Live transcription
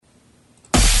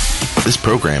This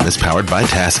program is powered by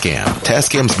Tascam.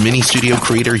 Tascam's Mini Studio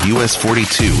Creator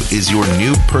US42 is your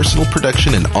new personal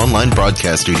production and online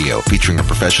broadcast studio featuring a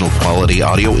professional quality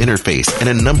audio interface and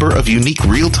a number of unique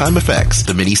real-time effects.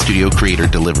 The Mini Studio Creator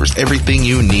delivers everything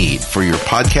you need for your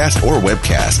podcast or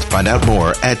webcast. Find out more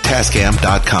at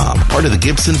Tascam.com, part of the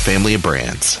Gibson family of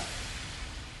brands.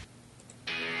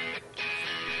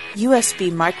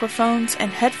 USB microphones and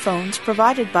headphones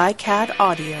provided by CAD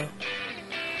Audio.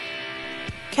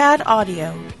 CAD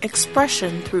Audio,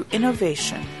 expression through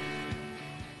innovation.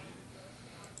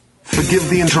 Forgive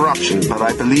the interruption, but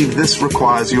I believe this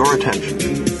requires your attention.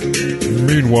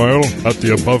 Meanwhile, at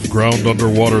the above-ground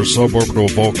underwater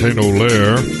suborbital volcano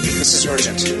lair... This is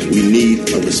urgent. We need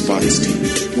a response team.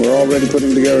 We're already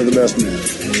putting together the best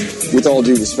man. With all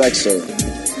due respect, sir,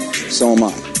 so am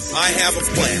I. I have a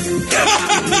plan.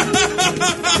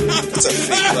 It's a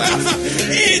fake laugh.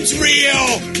 It's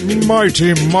real!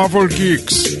 Mighty Marvel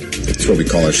Geeks. That's what we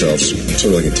call ourselves.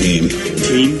 Sort of like a team.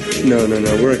 Team? No.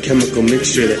 We're a chemical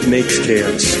mixture that makes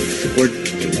chaos.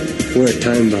 We're a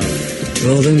time bomb.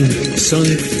 Well then, son,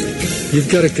 you've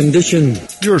got a condition.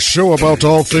 Your show about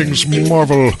all things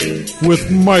Marvel with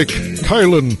Mike,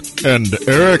 Kylan, and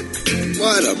Eric.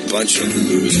 What a bunch of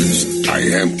losers. I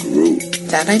am Groot.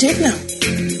 That I did know.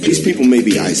 These people may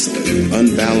be isolated,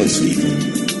 unbalanced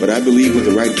even, but I believe with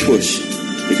the right push,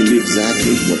 they can be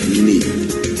exactly what we need.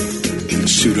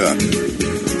 Suit up.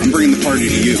 I'm bringing the party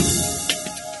to you.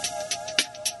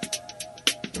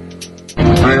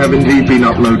 I have indeed been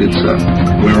uploaded, sir.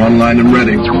 We're online and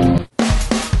ready.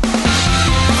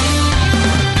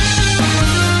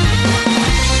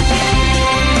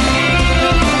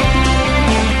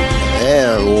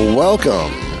 And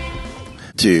welcome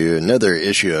to another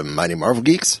issue of Mighty Marvel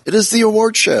Geeks. It is the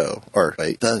award show, or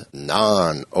wait, the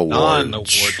non-award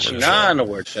show.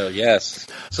 Non-award show, yes.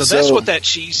 So that's what that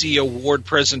cheesy award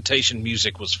presentation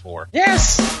music was for.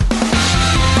 Yes!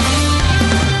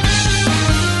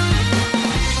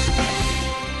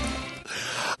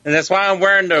 And that's why I'm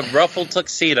wearing the ruffled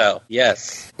tuxedo.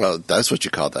 Yes. Well, that's what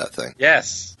you call that thing.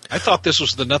 Yes. I thought this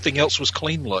was the nothing else was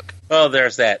clean look. Oh,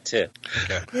 there's that, too.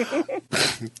 Okay.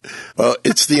 Well,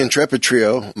 it's the Intrepid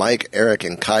Trio, Mike, Eric,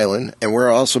 and Kylan, and we're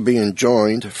also being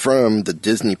joined from the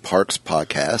Disney Parks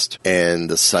podcast and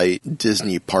the site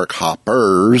Disney Park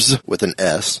Hoppers with an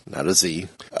S, not a Z.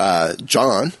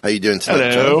 John, how you doing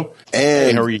tonight, Hello. John? And,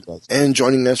 hey, how are you guys? And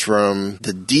joining us from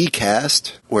the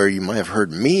D-Cast, where you might have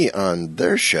heard me on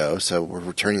their show, so we're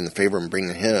returning the favor and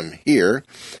bringing him here.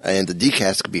 And the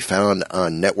D-Cast can be found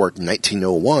on Network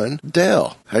 1901.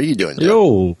 Dale, how are you doing, Dale?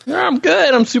 Yo, I'm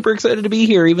good. I'm super excited to be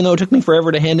here, even though it took me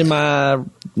forever to hand in my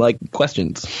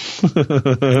questions,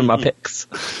 my picks.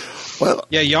 Well,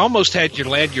 yeah, you almost had your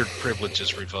lanyard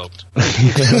privileges revoked.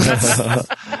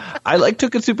 I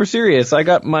took it super serious. I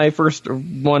got my first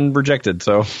one rejected,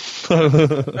 so.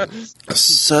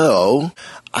 So,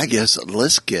 I guess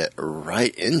let's get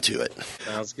right into it.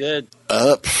 Sounds good.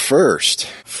 Up first,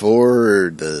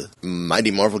 for the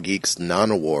Mighty Marvel Geeks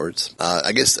non-awards,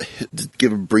 I guess to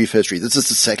give a brief history, this is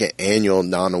the second annual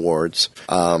non-awards.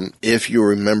 If you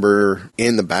remember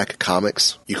in the back of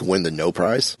comics, you can win the no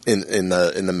prize in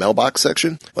the mailbox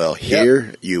section. Well,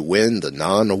 here you win the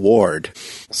non-award.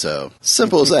 So,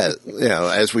 simple as that. You know,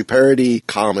 as we parody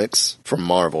comics from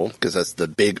Marvel, because that's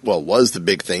was the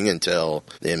big thing until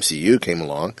the MCU came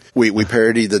along, we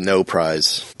parody the no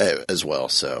prize as well.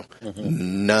 So,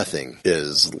 nothing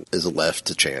is left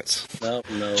to chance. No.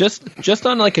 Just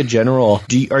on a general,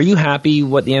 are you happy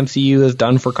what the MCU has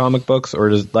done for comic books, or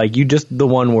does you just the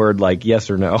one word yes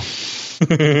or no?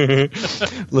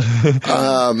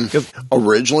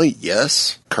 Originally,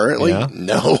 yes. Currently,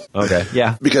 no. Okay,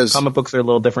 yeah. Because comic books are a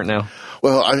little different now.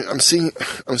 Well, I'm seeing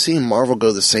Marvel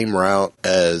go the same route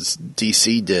as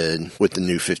DC did with the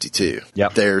New 52.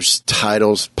 Yep. There's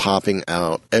titles popping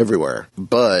out everywhere,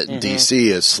 but DC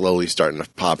is slowly starting to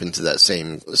pop into that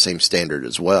same standard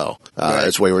as well. Right.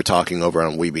 That's why we're talking over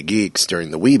on Weeby Geeks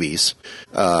during the Weebies.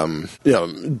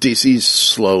 DC's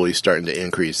slowly starting to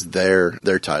increase their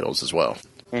titles as well.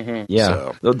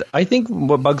 Yeah. So. I think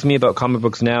what bugs me about comic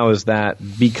books now is that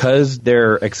because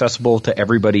they're accessible to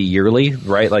everybody yearly,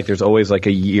 right? There's always a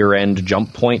year-end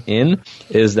jump point in,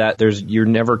 is that you're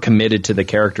never committed to the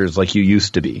characters like you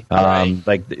used to be. Right.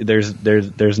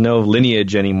 There's no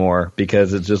lineage anymore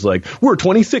because it's just we're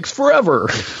 26 forever.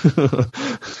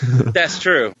 That's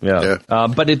true. Yeah.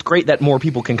 But it's great that more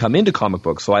people can come into comic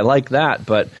books, so I like that.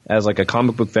 But as a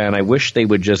comic book fan, I wish they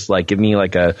would just give me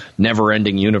a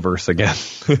never-ending universe again.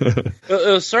 It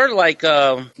was sort of like,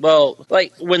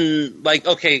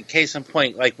 case in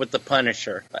point, like with the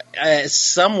Punisher.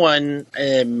 Someone,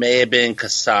 it may have been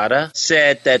Quesada,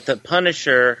 said that the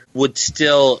Punisher would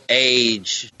still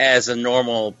age as a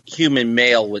normal human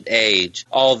male would age,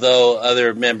 although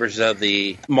other members of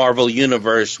the Marvel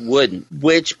Universe wouldn't,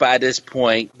 which by this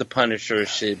point, the Punisher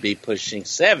should be pushing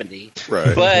 70.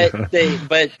 Right.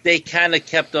 But they kind of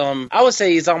kept him, I would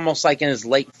say he's almost like in his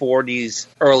late 40s,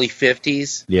 early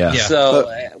 50s. Yeah.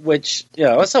 So, which,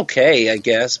 it's okay, I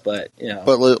guess, but,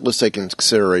 But let's take into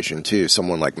consideration, too,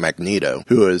 someone like Magneto,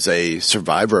 who is a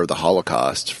survivor of the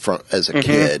Holocaust as a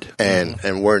kid,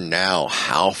 and we're now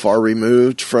how far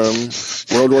removed from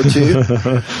World War II?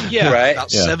 Yeah, right? about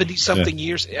 70-something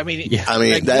years. I mean,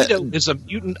 Magneto is a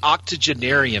mutant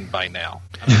octogenarian by now.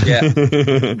 Yeah.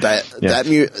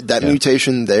 That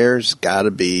mutation there's got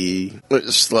to be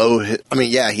slow.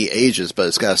 He ages, but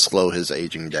it's got to slow his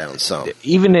aging down some.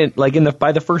 Even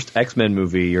by the first X-Men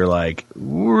movie, you're like,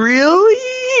 really?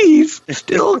 He's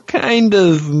still kind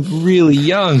of really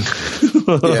young.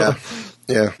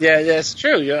 Yeah, that's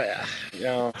true.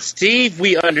 Steve,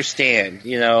 we understand,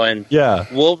 and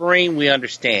Wolverine, we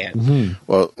understand. Mm-hmm.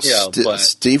 Well,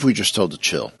 Steve, we just told to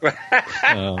chill.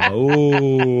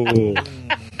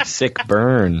 Sick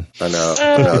burn. I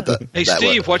know. Hey,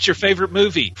 Steve, what's your favorite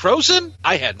movie? Frozen?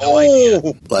 I had no idea.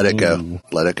 Let it go.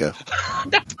 Let it go.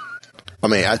 I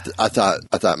mean, I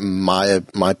thought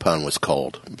my pun was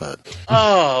cold, but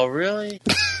oh, really?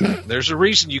 There's a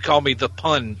reason you call me the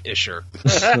pun-isher.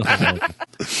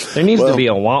 There needs to be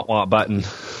a want button.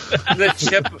 The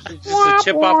chip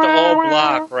off the old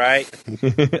block, right?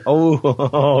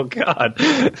 Oh God!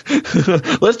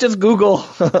 Let's just Google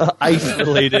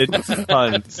isolated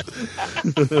puns.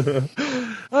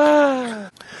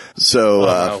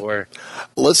 So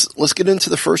let's get into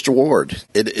the first award.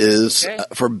 It is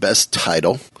for best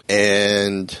title,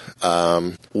 and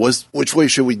which way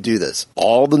should we do this?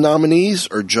 All the nominees,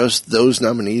 or just those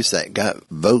nominees that got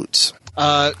votes?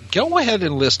 Go ahead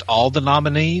and list all the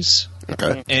nominees.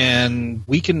 Okay. And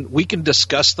we can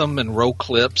discuss them and roll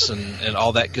clips and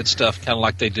all that good stuff, kind of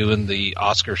like they do in the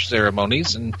Oscar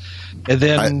ceremonies, and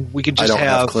then we can just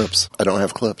have clips. I don't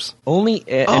have clips. Only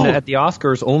and at the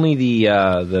Oscars, only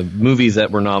the movies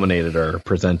that were nominated are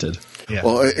presented. Yeah.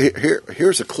 Well,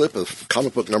 here's a clip of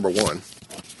comic book number 1.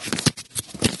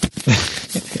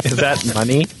 Is that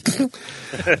money?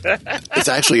 It's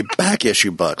actually back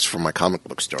issue bucks from my comic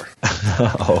book store,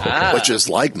 which is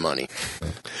like money.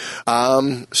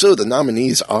 So the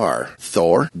nominees are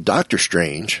Thor, Doctor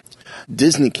Strange,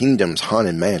 Disney Kingdom's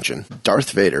Haunted Mansion,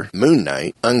 Darth Vader, Moon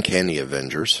Knight, Uncanny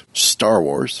Avengers, Star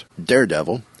Wars,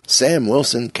 Daredevil, Sam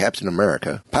Wilson, Captain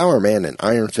America, Power Man and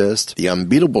Iron Fist, The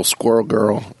Unbeatable Squirrel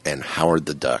Girl, and Howard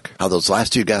the Duck. How those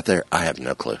last two got there, I have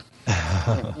no clue.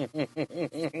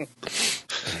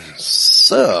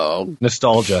 So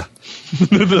nostalgia.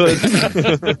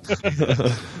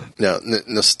 Now,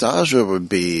 nostalgia would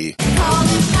be.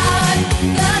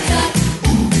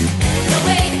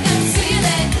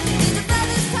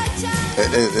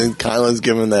 And Kylan's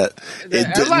giving that.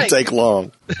 It didn't take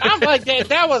long. I'm like,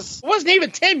 that wasn't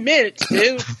even 10 minutes,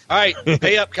 dude. All right,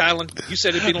 pay up, Kylan. You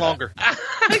said it'd be longer. I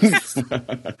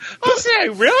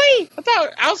said, really? I thought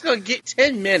I was going to get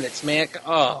 10 minutes, man.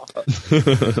 Oh.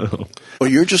 Well,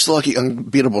 you're just lucky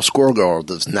Unbeatable Squirrel Girl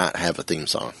does not have a theme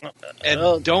song.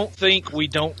 And don't think we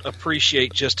don't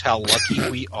appreciate just how lucky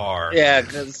we are. Yeah,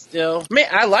 because, man,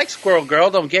 I like Squirrel Girl,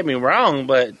 don't get me wrong,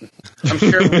 but I'm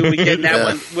sure we'll be getting that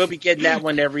one. We'll be getting that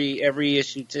one every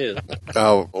issue, too.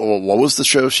 Oh, what was the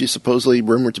show she's supposedly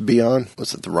rumored to be on?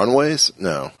 Was it The Runaways?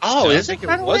 No. Oh, I think it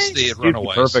was the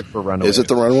Runaways. Perfect for Runaways. Is it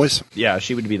The Runaways? Yeah,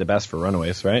 she would be the best for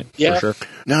Runaways, right? Yeah. For sure.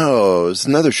 No, it's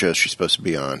another show she's supposed to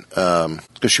be on.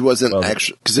 Because she wasn't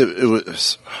actually. Because it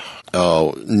was.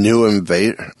 Oh, New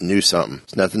something.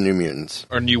 It's not the New Mutants.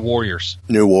 Or New Warriors.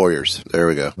 New Warriors. There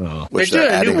we go. Oh. They're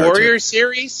doing a New Warriors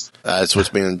series? That's what's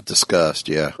being discussed,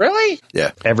 yeah. Really?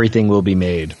 Yeah. Everything will be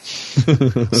made.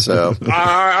 So.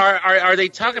 Are they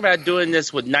talking about doing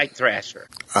this with Night Thrasher?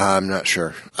 I'm not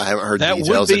sure. I haven't heard That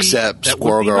details would be- except that would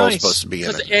Squirrel be Girl is nice. supposed to be in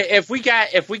it. If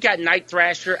we got Night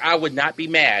Thrasher, I would not be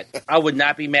mad. I would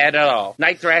not be mad at all.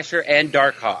 Night Thrasher and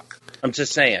Darkhawk. I'm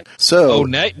just saying. So. Oh,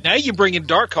 now you're bringing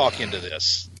Darkhawk into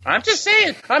this. I'm just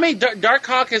saying. I mean,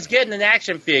 Darkhawk is getting an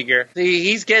action figure.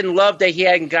 He's getting love that he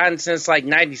hadn't gotten since like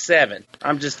 '97.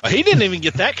 He didn't even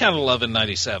get that kind of love in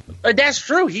 '97. That's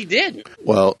true. He didn't.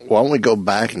 Well, why don't we go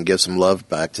back and give some love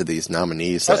back to these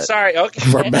nominees? Oh, sorry.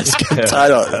 Okay. For best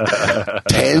title.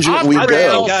 Tangent we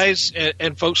go. Guys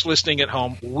and folks listening at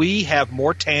home, we have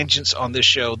more tangents on this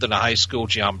show than a high school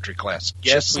geometry class.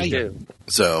 Yes, we do.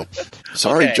 So,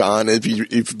 sorry, Okay. John, if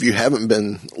you haven't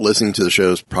been listening to the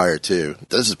shows prior to,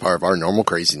 this is part of our normal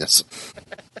craziness.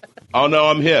 Oh no,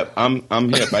 I'm hip. I'm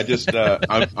hip. I just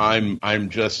I'm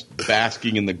just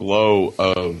basking in the glow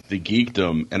of the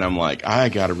geekdom, and I'm like, I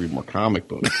got to read more comic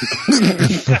books.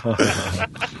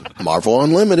 Marvel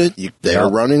Unlimited, they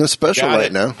are running a special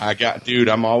right now. Dude,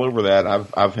 I'm all over that.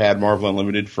 I've had Marvel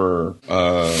Unlimited for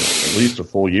at least a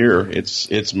full year.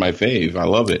 It's my fave. I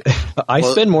love it. I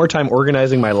spend more time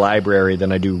organizing my library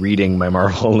than I do reading my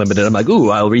Marvel Unlimited. I'm like,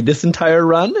 ooh, I'll read this entire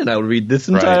run, and I'll read this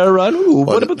entire run. Ooh,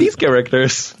 what about these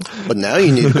characters? But now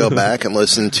you need to go back and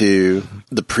listen to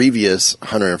the previous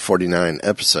 149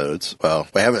 episodes. Well,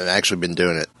 we haven't actually been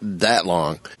doing it that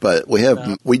long, but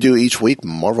we do each week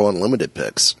Marvel Unlimited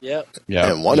picks. Yep.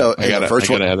 Yeah. And the first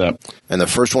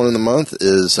one of the month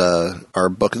is our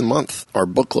book of the month, our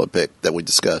book club pick that we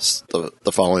discussed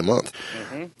the following month.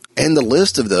 Mm-hmm. And the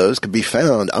list of those can be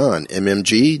found on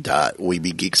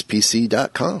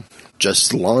mmg.weebiegeekspc.com.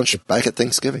 Just launched back at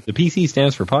Thanksgiving. The PC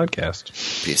stands for podcast.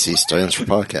 PC stands for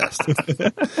podcast.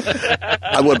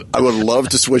 I would love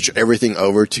to switch everything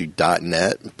over to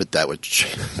 .net, but that would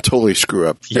totally screw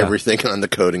up everything on the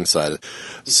coding side.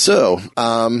 So,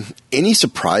 any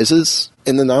surprises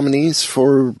in the nominees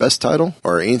for best title,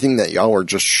 or anything that y'all were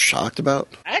just shocked about?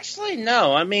 Actually,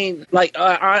 no. I mean, like,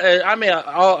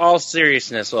 all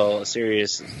seriousness. Well,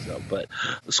 but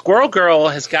Squirrel Girl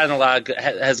has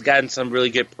gotten some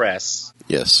really good press.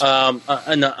 Yes.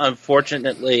 And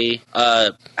unfortunately,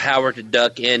 Howard the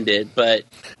Duck ended, but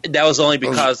that was only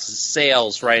because of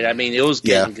sales, right? I mean, it was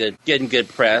getting good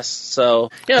press. So,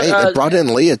 it brought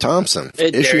in Leah Thompson.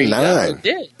 Issue 9.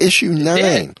 Issue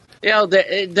 9.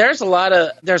 There's a lot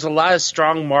of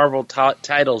strong Marvel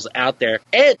titles out there,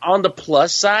 and on the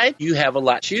plus side, you have a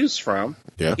lot to choose from.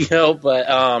 Yeah. But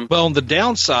well, on the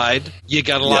downside, you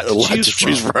got a lot to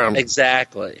choose from.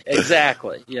 Exactly. It's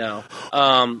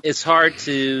hard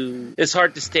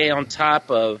to stay on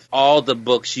top of all the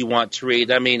books you want to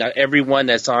read. I mean, everyone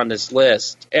that's on this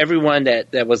list, everyone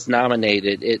that was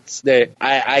nominated, it's there.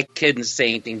 I couldn't say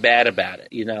anything bad about it.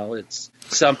 It's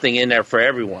something in there for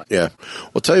everyone. Yeah.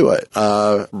 Well, tell you what,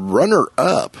 runner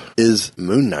up is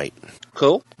Moon Knight.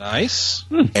 Cool. Nice.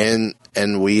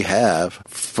 And we have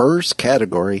first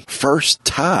category, first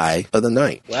tie of the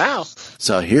night. Wow.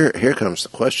 So here comes the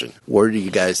question. Where do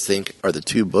you guys think are the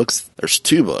two books? There's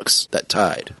two books that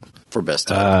tied for best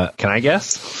title. Can I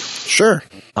guess? Sure.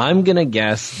 I'm going to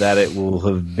guess that it will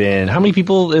have been... How many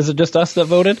people? Is it just us that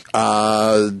voted?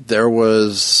 There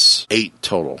was 8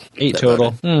 total. 8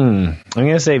 total. I'm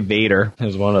going to say Vader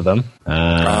is one of them.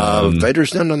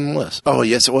 Vader's not on the list. Oh,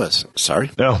 yes, it was.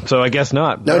 Sorry. No, so I guess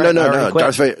not. No.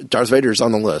 Darth Vader's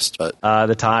on the list. But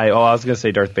the tie... Oh, I was going to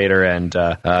say Darth Vader and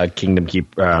Kingdom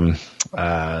Keep...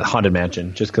 Haunted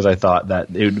Mansion, just because I thought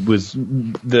that it was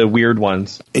the weird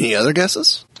ones. Any other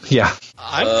guesses? Yeah.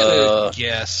 I'm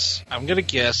gonna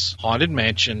guess Haunted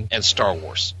Mansion and Star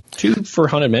Wars. 2 for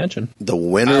Haunted Mansion. The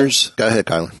winners. Go ahead,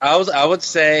 Kylan. I would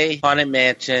say Haunted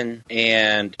Mansion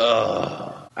and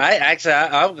I'll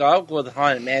go with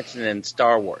Haunted Mansion and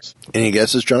Star Wars. Any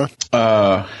guesses, John?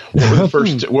 What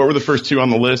were the first 2 on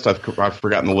the list? I've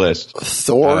forgotten the list.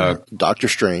 Thor, Doctor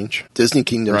Strange, Disney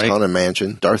Kingdom's Haunted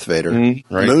Mansion, Darth Vader,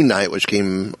 Moon Knight, which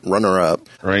came runner-up,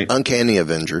 Uncanny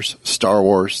Avengers, Star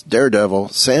Wars, Daredevil,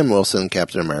 Sam Wilson,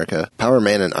 Captain America, Power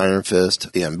Man and Iron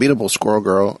Fist, The Unbeatable Squirrel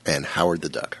Girl, and Howard the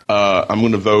Duck. I'm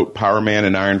going to vote Power Man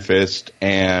and Iron Fist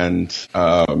and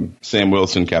Sam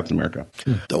Wilson, Captain America.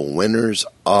 The winners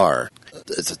are,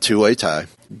 it's a 2-way tie,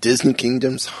 Disney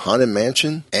Kingdom's Haunted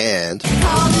Mansion and...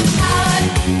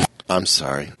 I'm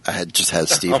sorry, I had a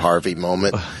Steve Harvey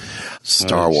moment.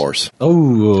 Star Wars.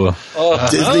 Oh.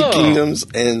 Disney Kingdoms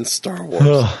and Star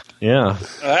Wars. Yeah.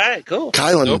 All right, cool.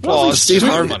 Kylan, Steve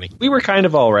Harvey. We were kind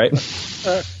of all right.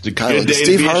 Kylan, the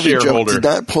Steve Harvey joke did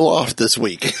not pull off this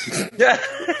week.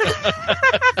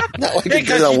 Not like it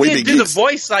did on Weebie Geeks. You did the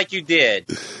voice like you did.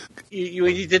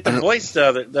 You did the voice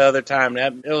the other time.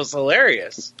 It was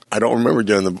hilarious. I don't remember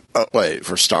doing the... wait,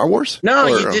 for Star Wars? No,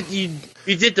 you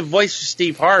did the voice for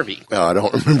Steve Harvey. No, I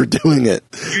don't remember doing it.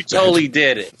 You totally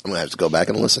did it. I'm going to have to go back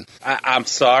and listen. I'm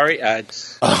sorry.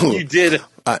 You did it.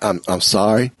 I'm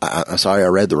sorry. I'm sorry I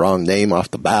read the wrong name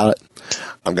off the ballot.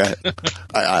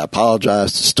 I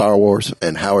apologize to Star Wars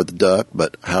and Howard the Duck,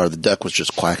 but Howard the Duck was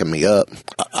just quacking me up.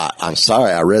 I'm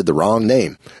sorry I read the wrong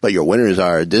name. But your winners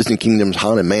are Disney Kingdom's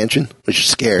Haunted Mansion, which is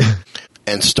scary,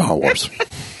 and Star Wars.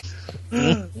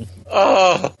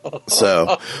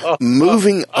 So,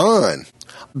 moving on.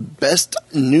 Best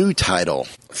New Title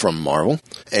from Marvel.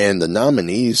 And the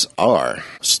nominees are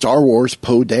Star Wars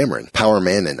Poe Dameron, Power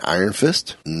Man and Iron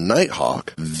Fist,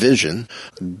 Nighthawk, Vision,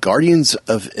 Guardians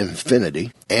of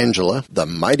Infinity, Angela, The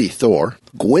Mighty Thor,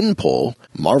 Gwenpool,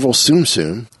 Marvel Tsum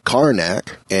Tsum,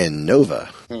 Karnak, and Nova.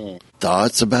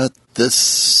 Thoughts about this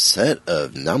set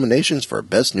of nominations for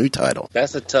Best New Title?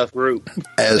 That's a tough group.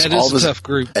 That is a tough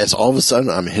group. As all of a sudden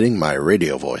I'm hitting my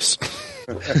radio voice.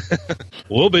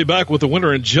 We'll be back with the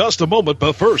winner in just a moment,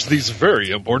 but first, these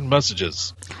very important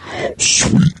messages.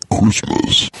 Sweet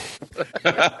Christmas.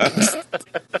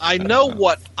 I know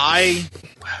what I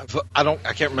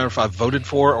can't remember if I voted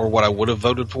for or what I would have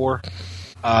voted for.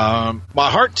 My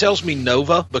heart tells me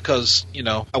Nova because,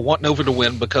 I want Nova to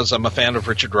win because I'm a fan of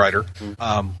Richard Rider.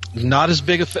 Not as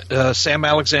big a Sam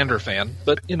Alexander fan,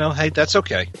 but, hey, that's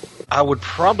okay. I would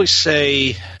probably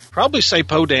say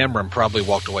Poe Dameron probably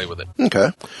walked away with it. Okay.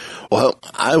 Well,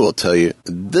 I will tell you,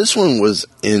 this one was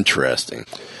interesting.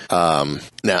 Now,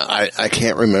 I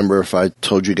can't remember if I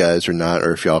told you guys or not,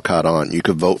 or if y'all caught on. You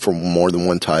could vote for more than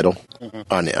one title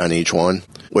on each one,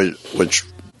 which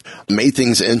made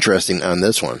things interesting on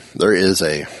this one. There is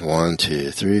a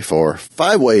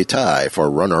 5-way tie for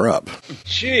runner-up.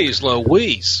 Jeez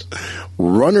Louise.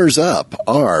 Runners-up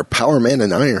are Power Man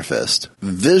and Iron Fist,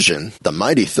 Vision, The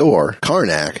Mighty Thor,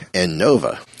 Karnak, and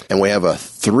Nova. And we have a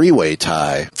 3-way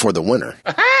tie for the winner.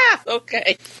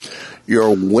 Okay.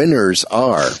 Your winners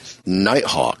are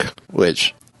Nighthawk,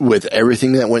 which, with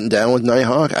everything that went down with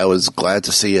Nighthawk, I was glad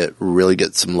to see it really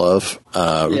get some love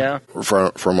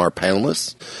from our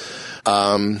panelists.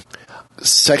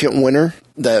 Second winner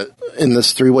that in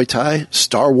this 3-way tie,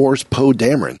 Star Wars Poe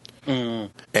Dameron.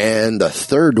 And the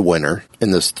third winner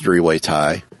in this 3-way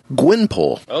tie,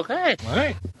 Gwenpool. Okay. All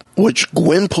right. Which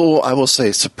Gwenpool, I will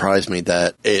say, surprised me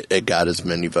that it got as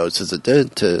many votes as it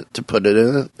did to put it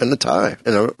in a tie,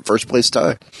 in a first place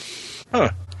tie.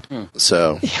 Huh.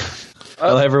 So...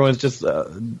 Well, everyone's just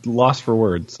lost for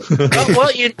words.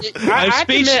 I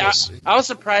was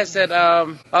surprised that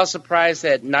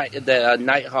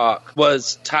Nighthawk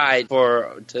was tied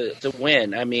to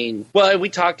win. I mean, well, we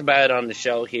talked about it on the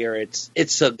show here.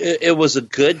 It was a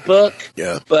good book,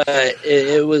 but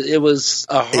it was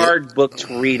a hard book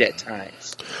to read at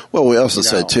times. Well, we also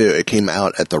said too, it came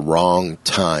out at the wrong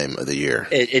time of the year.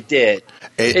 It did.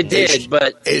 It did,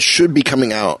 but it should be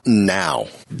coming out now,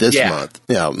 this month,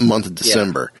 month of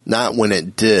December, not when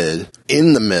it did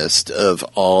in the midst of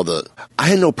all the... I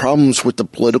had no problems with the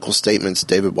political statements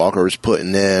David Walker was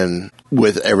putting in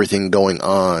with everything going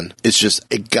on. It's just,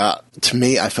 to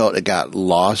me, I felt it got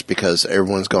lost because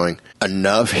everyone's going,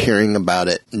 enough hearing about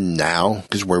it now,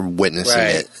 because we're witnessing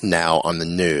it now on the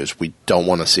news. We don't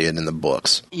want to see it in the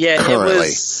books. Yeah,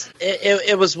 currently.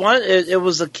 It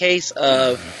was a case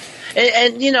of...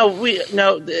 And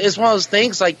it's one of those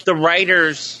things like the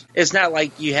writers. It's not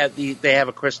like they have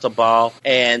a crystal ball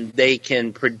and they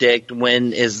can predict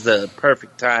when is the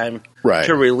perfect time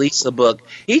to release the book.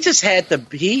 He just had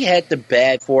the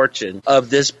bad fortune of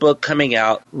this book coming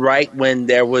out right when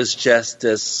there was just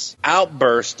this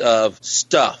outburst of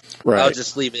stuff. Right. I'll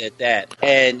just leave it at that.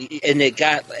 And it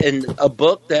got in a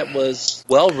book that was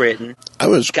well written.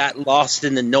 Got lost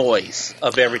in the noise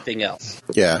of everything else.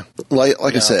 Yeah, like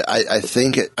I said, I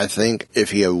think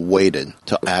if he had waited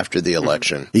till after the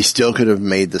election, he still could have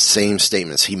made the same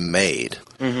statements he made,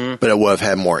 but it would have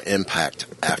had more impact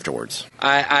afterwards.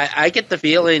 I get the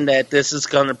feeling that this is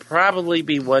going to probably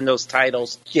be one of those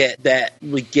titles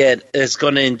is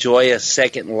going to enjoy a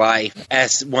second life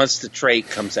once the trade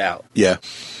comes out. Yeah.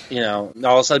 All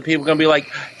of a sudden people are going to be like,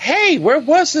 hey, where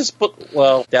was this book?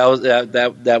 Well,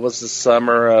 that was the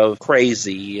summer of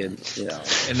crazy, and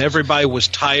everybody was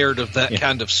tired of that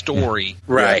kind of story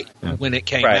when it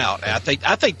came out. I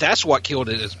think that's what killed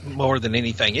it is more than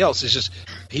anything else. It's just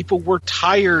people were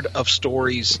tired of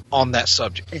stories on that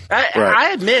subject.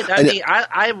 I admit,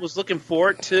 I was looking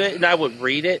forward to it and I would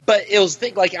read it, but it was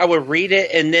like I would read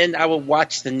it and then I would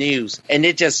watch the news and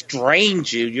it just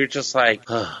drains you. You're just like,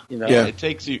 It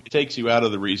takes you out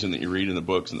of the reason that you're reading the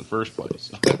books in the first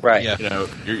place. Right. Yeah.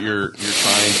 You're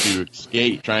trying to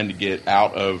escape, trying to get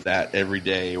out of that every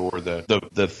day or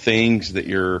the things that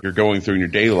you're going through in your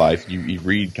daily life. You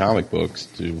read comic books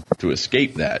to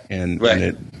escape that, and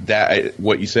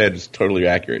what you said is totally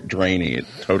accurate. Draining. It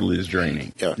totally is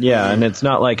draining. Yeah, and it's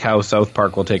not like how South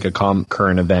Park will take a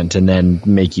current event and then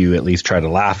make you at least try to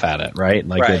laugh at it, right?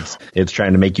 Like it's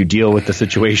trying to make you deal with the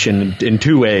situation in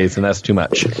two ways, and that's too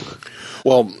much.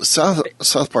 Well,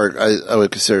 South Park, I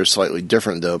would consider slightly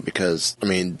different though, because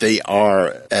they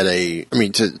are at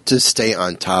to stay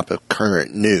on top of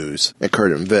current news and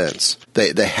current events,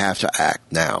 they have to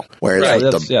act now. Whereas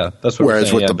that's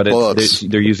what the books,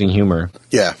 they're using humor.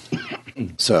 Yeah.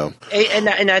 So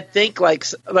and I think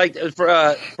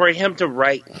for him to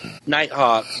write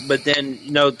Nighthawk, but then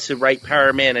to write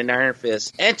Power Man and Iron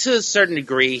Fist, and to a certain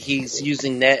degree he's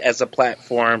using that as a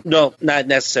platform. No, not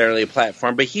necessarily a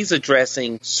platform, but he's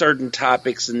addressing certain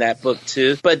topics in that book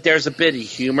too. But there's a bit of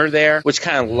humor there, which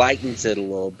kind of lightens it a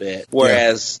little bit.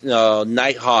 Whereas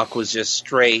Nighthawk was just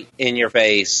straight in your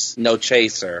face, no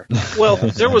chaser. Well,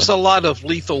 there was a lot of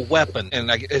lethal weapon,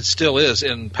 and it still is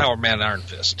in Power Man Iron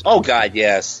Fist. Oh God,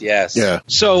 yes. Yeah.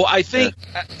 So I think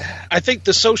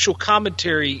the social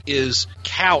commentary is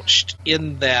couched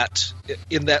in that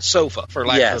sofa, for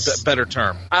lack of a better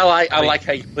term. I like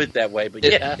how you put it that way, but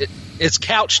it's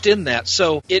couched in that.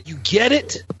 So you get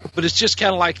it, but it's just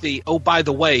kind of like the by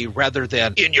the way, rather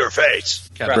than in your face.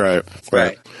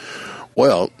 Right.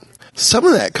 Well, some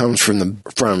of that comes from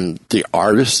the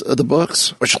artists of the books,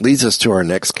 which leads us to our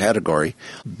next category,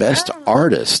 Best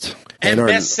Artist. And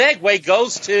best segue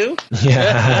goes to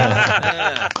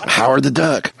Howard the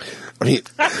Duck.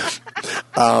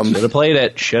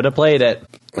 Should have played it.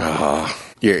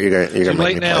 You're gonna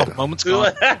make me now. Moment's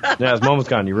gone. Yeah, his moment's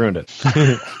gone. You ruined it.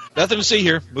 Nothing to see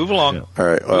here. Move along. Yeah. All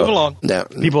right, move along. Now,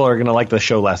 people are gonna like the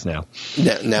show less now.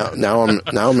 Now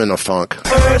I'm in a funk.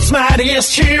 Earth's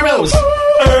mightiest heroes.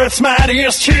 Earth's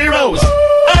mightiest heroes.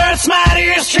 Earth's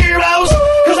mightiest heroes.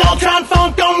 'Cause Ultron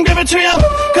Funk gon' give it to you.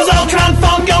 'Cause Ultron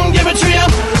Funk gon' give it to you.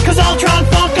 'Cause Ultron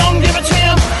Funk gon' give it to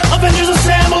you. Avengers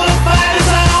assemble and fight his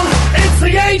own. It's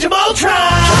the age of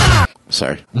Ultron.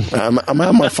 Sorry, I'm out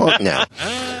of my funk now.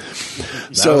 That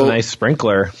was a nice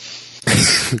sprinkler.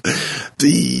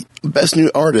 The best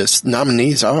new artist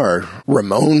nominees are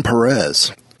Ramon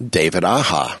Perez, David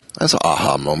Aja. That's an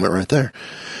aha moment right there.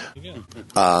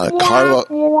 Carlos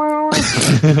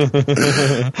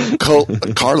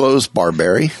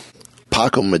Barberi,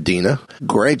 Paco Medina,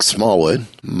 Greg Smallwood,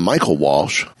 Michael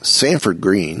Walsh, Sanford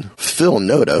Green, Phil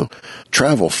Noto,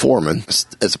 Travel Foreman,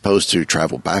 as opposed to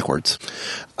Travel Backwards,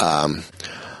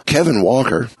 Kevin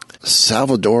Walker,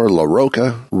 Salvador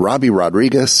LaRocca, Robbie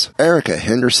Rodriguez, Erica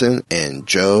Henderson, and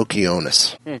Joe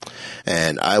Quiones.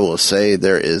 And I will say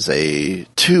there is a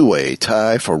two-way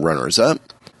tie for runners-up,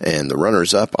 and the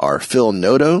runners-up are Phil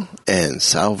Noto and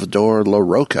Salvador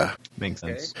LaRocca. Makes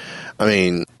sense. I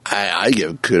mean, I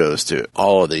give kudos to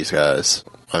all of these guys.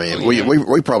 I mean,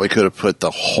 we probably could have put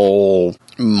the whole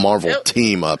Marvel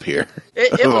team up here.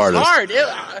 It was hard.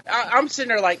 I'm sitting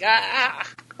there like, how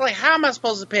am I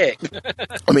supposed to pick?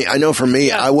 I mean, I know for me,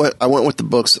 I went with the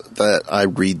books that I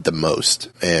read the most,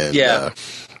 and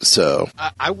so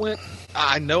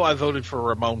I know I voted for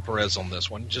Ramon Perez on this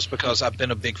one just because I've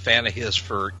been a big fan of his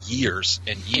for years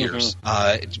and years,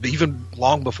 even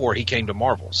long before he came to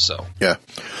Marvel. So yeah,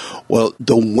 well,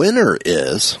 the winner.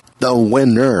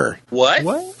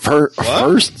 What?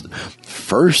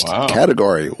 First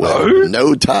category with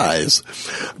no ties.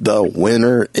 The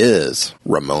winner is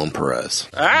Ramon Perez.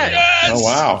 All right. Yes! Oh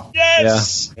wow.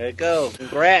 Yes. Yeah. There you go.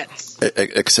 Congrats.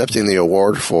 Accepting the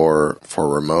award for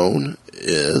Ramon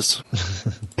is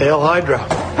Hail Hydra.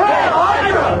 Hail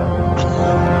Hydra.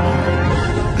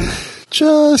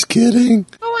 Just kidding.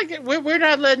 We're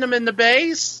not letting them in the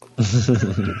base.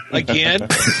 Again.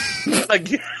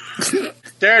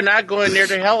 They're not going near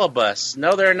the Helibus.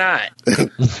 No, they're not.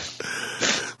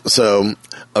 So,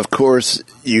 of course,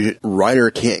 writer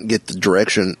can't get the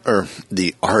direction, or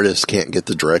the artist can't get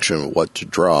the direction of what to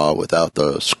draw without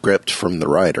the script from the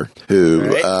writer. Who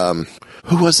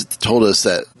was it that told us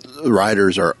that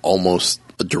writers are almost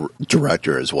a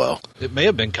director as well? It may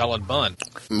have been Cullen Bunn.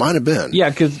 Might have been.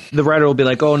 Yeah, because the writer will be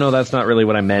like, oh, no, that's not really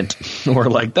what I meant. Or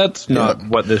like, that's not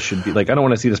what this should be. Like, I don't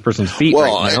want to see this person's feet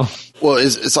right now.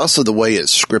 It's also the way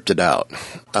it's scripted out.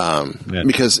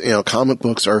 Because, comic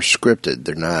books are scripted.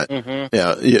 They're not,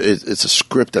 it's a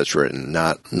script that's written,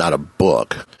 not a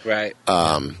book. Right.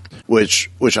 Which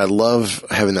I love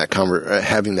having that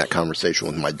conversation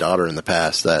with my daughter in the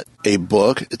past, that a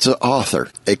book, it's an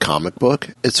author. A comic book,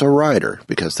 it's a writer,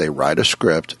 because they write a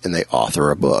script and they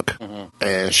author a book.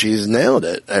 And she's nailed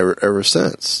it ever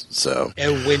since. So.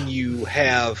 And when you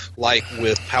have, like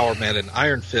with Power Man and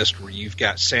Iron Fist, where you've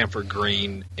got Sanford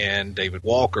Green and David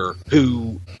Walker,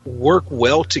 who work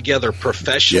well together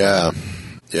professionally.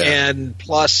 Yeah. And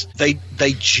plus, they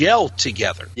gel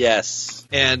together. Yes.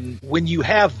 And when you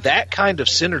have that kind of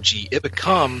synergy, it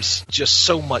becomes just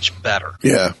so much better.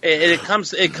 Yeah. It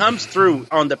comes through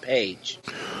on the page.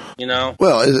 you know?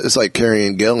 Well, it's like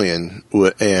Carrion Gillian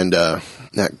and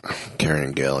not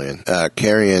Carrion Gillian,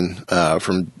 Carrion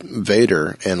from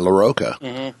Vader and LaRocca.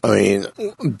 Mm-hmm. I mean,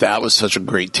 that was such a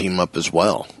great team up as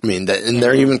well. I mean, and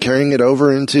they're even carrying it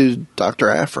over into Dr.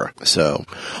 Aphra. So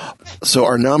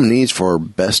our nominees for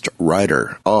Best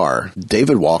Writer are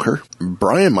David Walker,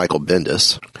 Brian Michael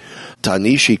Bendis,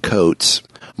 Ta-Nehisi Coates,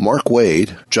 Mark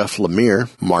Waid, Jeff Lemire,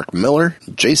 Mark Miller,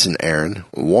 Jason Aaron,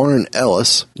 Warren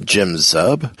Ellis, Jim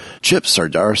Zub, Chip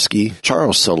Zdarsky,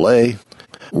 Charles Soule,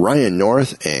 Ryan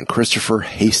North, and Christopher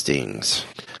Hastings.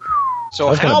 So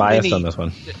I was kind of biased on this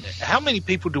one. How many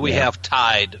people do we have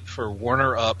tied for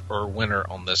runner-up or winner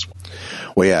on this one?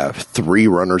 We have 3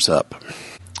 runners-up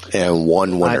and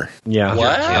 1 winner.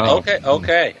 What?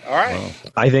 Okay. All right.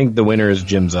 I think the winner is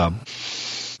Jim Zub.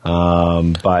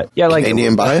 But yeah, like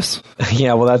Canadian bias.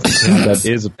 Yeah, well, that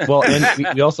is well, and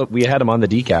we had him on the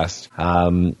DCast,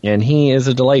 and he is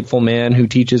a delightful man who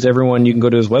teaches everyone. You can go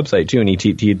to his website too, and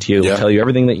he'll tell you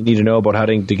everything that you need to know about how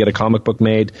to get a comic book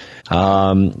made,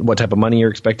 what type of money you're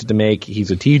expected to make.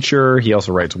 He's a teacher. He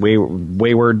also writes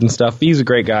Wayward and stuff. He's a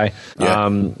great guy,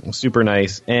 super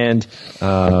nice, and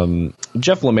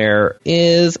Jeff Lemire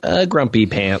is a grumpy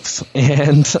pants,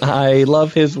 and I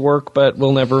love his work, but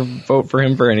will never vote for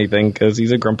him for anything because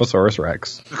he's a Grumposaurus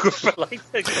Rex.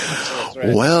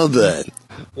 Well then,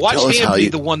 watch him be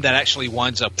the one that actually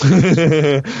winds up with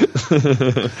it.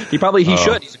 He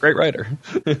should. He's a great writer.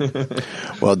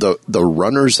 Well, the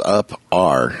runners up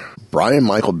are Brian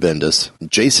Michael Bendis,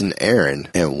 Jason Aaron,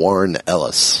 and Warren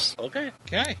Ellis. Okay.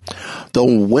 The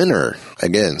winner,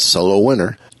 again, solo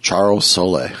winner, Charles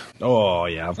Soule. Oh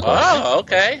yeah, of course. Oh,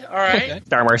 okay. All right.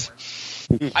 Star Wars.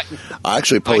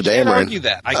 Actually, Poe Dameron. I can't argue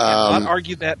that. I cannot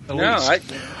argue that in the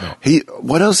least.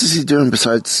 What else is he doing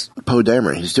besides Poe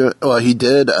Dameron? He's doing. Well, he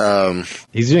did.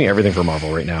 He's doing everything for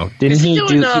Marvel right now. Didn't he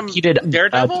do? He did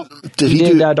Daredevil. He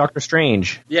did Doctor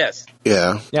Strange. Yes.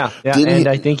 Yeah. And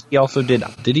I think he also did.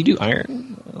 Did he do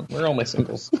Iron? Where are all my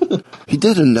singles? He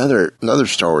did another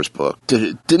Star Wars book.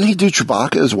 Didn't he do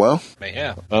Chewbacca as well?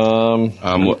 Yeah.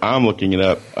 I'm looking it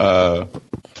up.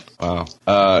 Wow.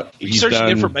 He's searching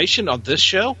done information on this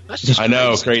show? That's just I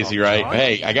know, crazy, right?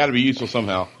 Hey, I got to be useful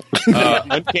somehow.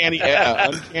 Uncanny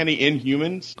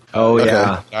Inhumans. Oh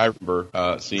yeah, I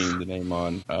remember seeing the name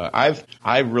on. I've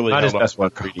really not his best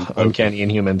one. Reading Uncanny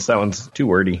Inhumans. That one's too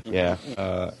wordy. Yeah,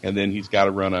 and then he's got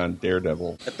a run on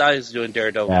Daredevil. I thought he was doing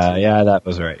Daredevil. Yeah, that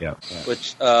was right. Yeah.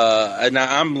 Which and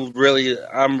I'm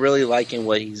really liking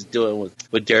what he's doing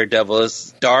with Daredevil.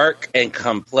 It's dark and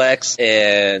complex,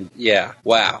 and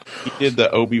wow. He did the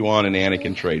Obi-Wan and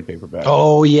Anakin trade paperback.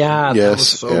 Oh yeah,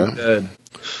 yes, that was so good.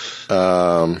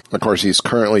 Of course, he's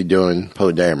currently doing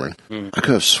Poe Dameron. I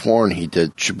could have sworn he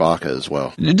did Chewbacca as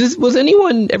well.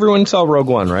 Everyone saw Rogue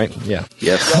One, right? Yeah.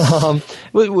 Yes.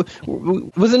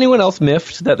 Was anyone else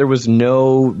miffed that there was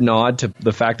no nod to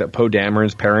the fact that Poe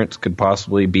Dameron's parents could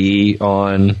possibly be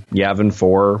on Yavin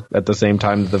 4 at the same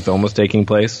time that the film was taking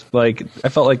place? Like, I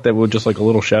felt like that was just like a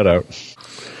little shout out.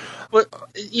 But,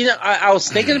 I was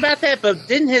thinking about that, but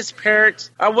didn't his parents...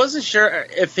 I wasn't sure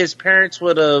if his parents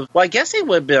would have... Well, I guess he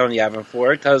would have been on Yavin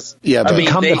 4, because... Yeah, to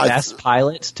become the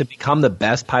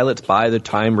best pilots by the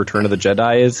time Return of the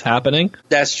Jedi is happening.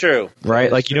 That's true.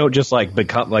 Right? Like, you don't just, like,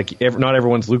 become... Like, not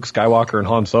everyone's Luke Skywalker and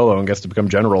Han Solo and gets to become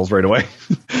generals right away.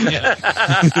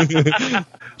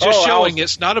 Just showing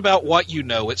it's not about what you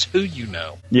know, it's who you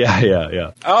know.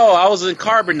 Yeah. Oh, I was in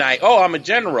Carbonite. Oh, I'm a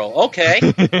general.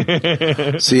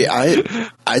 Okay. See,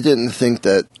 I didn't think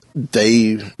that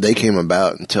they came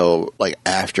about until like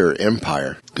after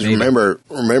Empire. Because remember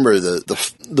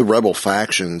the Rebel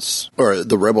factions or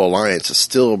the Rebel Alliance is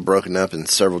still broken up in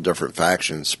several different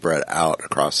factions spread out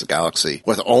across the galaxy,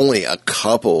 with only a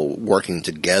couple working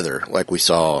together, like we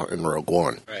saw in Rogue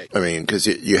One. Right. I mean, because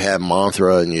you had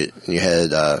Mothra and you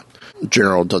had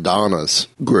General Dodonna's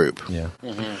group. Yeah.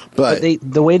 Mm-hmm. But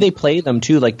the way they play them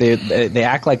too, like they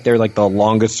act like they're like the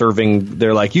longest serving.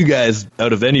 They're like, you guys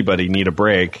out of anybody need a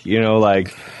break.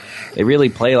 Like they really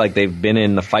play like they've been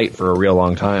in the fight for a real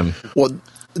long time. Well,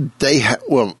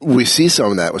 we see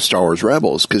some of that with Star Wars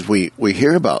Rebels, because we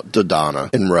hear about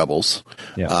Dodonna in Rebels.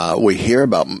 Yeah. We hear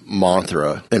about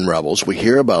Mothra in Rebels. We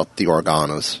hear about the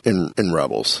Organas in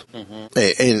Rebels.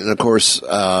 Mm-hmm. And of course,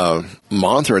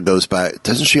 Mothra goes back.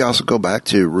 Doesn't she also go back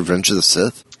to Revenge of the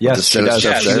Sith? Yes, she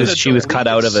does. She was cut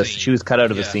out of a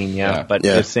scene. But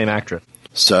the same actress.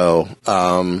 So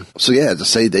yeah, to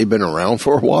say they've been around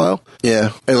for a while.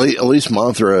 Yeah, at least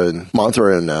Mothra and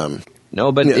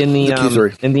No, but Yeah, in the key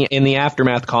three. in the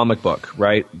Aftermath comic book,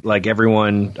 right? Like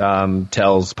everyone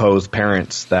tells Poe's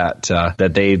parents that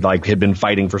they like had been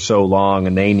fighting for so long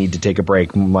and they need to take a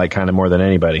break, like kind of more than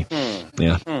anybody.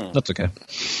 Yeah, that's okay.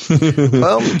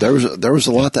 Well, there was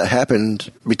a lot that happened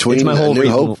between It's my whole New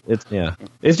reason. Hope.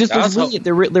 It's just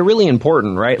they're really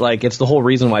important, right? Like it's the whole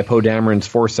reason why Poe Dameron's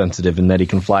force sensitive and that he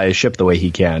can fly his ship the way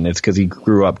he can. It's because he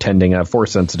grew up tending a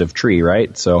force sensitive tree,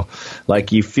 right? So,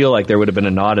 like you feel like there would have been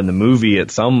a nod in the movie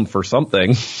for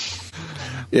something.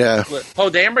 Yeah. Poe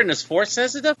Dameron is force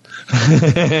sensitive?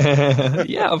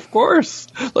 Yeah, of course.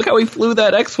 Look how he flew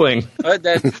that X-Wing.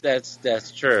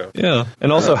 That's true. Yeah,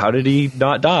 and also, how did he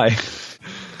not die?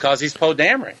 Because he's Poe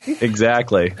Dameron.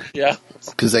 Exactly. Yeah.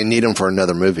 Because they need him for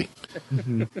another movie.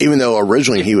 Even though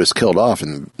originally he was killed off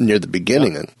near the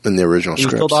beginning in the original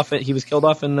script. He was killed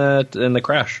off in the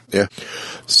crash. Yeah.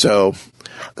 So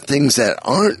things that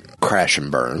aren't crash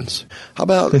and burns. How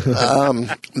about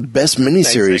best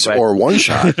miniseries or one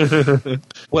shot?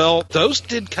 Well, those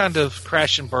did kind of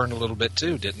crash and burn a little bit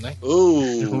too, didn't they?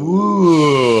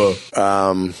 Ooh.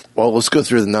 Well, let's go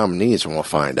through the nominees and we'll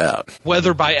find out.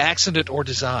 Whether by accident or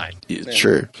design.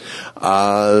 Sure.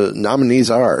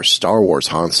 Nominees are Star Wars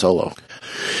Han Solo,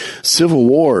 Civil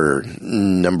War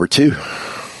 #2.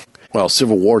 Well,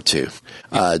 Civil War 2.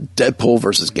 Deadpool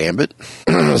versus Gambit.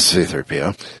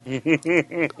 C-3PO.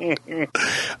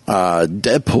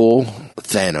 Deadpool,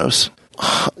 Thanos.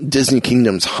 Disney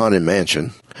Kingdom's Haunted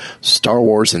Mansion. Star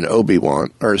Wars,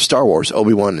 Obi-Wan and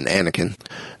Anakin.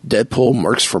 Deadpool,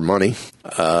 Mercs for Money.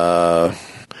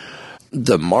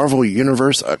 The Marvel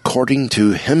Universe According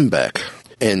to Hembeck.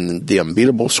 And The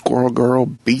Unbeatable Squirrel Girl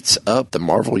beats up the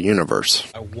Marvel Universe.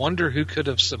 I wonder who could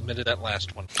have submitted that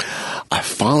last one. I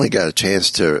finally got a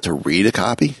chance to read a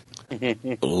copy.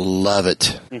 Love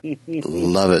it.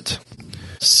 Love it.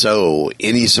 So,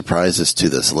 any surprises to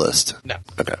this list? No.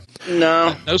 Okay.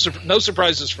 No. No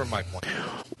surprises from my point.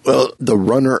 Well, the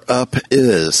runner-up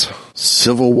is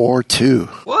Civil War 2.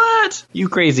 What? You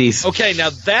crazies. Okay, now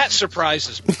that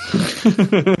surprises me.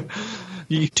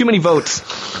 Too many votes.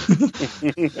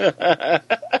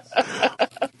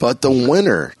 But the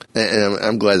winner, and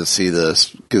I'm glad to see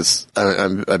this because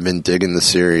I've been digging the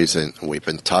series and we've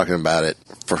been talking about it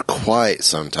for quite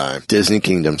some time. Disney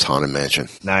Kingdom's Haunted Mansion.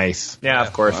 Nice. Yeah,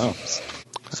 of course. Wow.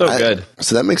 So good.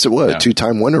 So that makes it a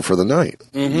 2-time winner for the night.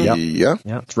 Mm-hmm.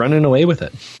 Yeah, it's running away with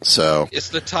it. So it's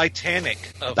the Titanic.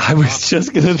 I was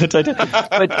just going to the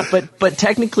Titanic, but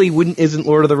technically, isn't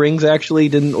Lord of the Rings actually?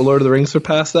 Didn't Lord of the Rings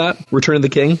surpass that? Return of the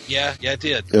King. Yeah, it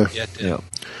did. Yeah, it did. Yeah.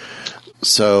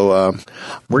 So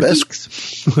best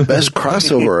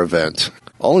crossover event.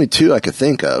 Only two I could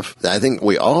think of that I think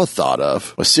we all thought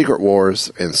of was Secret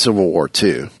Wars and Civil War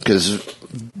 2 because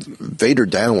Vader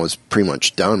Down was pretty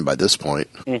much done by this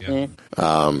point. Mm-hmm.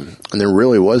 And there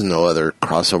really was no other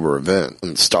crossover event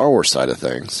on the Star Wars side of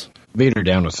things. Vader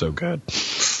Down was so good.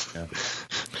 Yeah.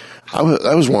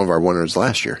 That was one of our winners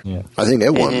last year. Yeah. I think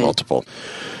it won multiple.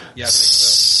 Yeah,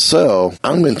 so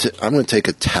I'm going to take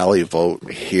a tally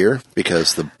vote here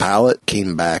because the ballot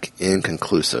came back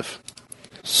inconclusive.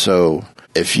 So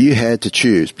if you had to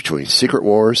choose between Secret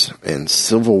Wars and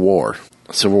Civil War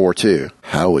 2,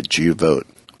 how would you vote?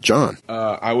 John?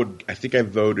 I think I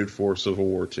voted for Civil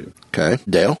War 2. Okay.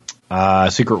 Dale?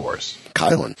 Secret Wars.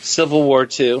 Kylan? Civil War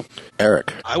 2.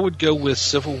 Eric? I would go with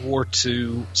Civil War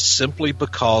 2 simply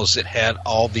because it had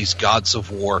all these gods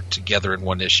of war together in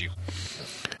one issue.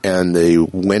 And the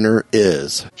winner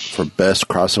is, for best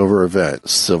crossover event,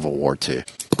 Civil War 2.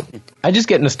 I just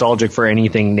get nostalgic for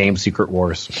anything named Secret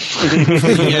Wars.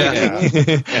 Yeah.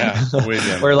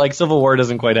 Where like Civil War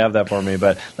doesn't quite have that for me,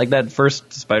 but like that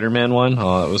first Spider-Man one,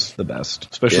 that was the best,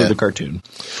 especially the cartoon.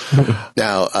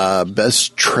 Now,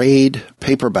 best trade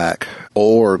paperback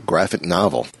or graphic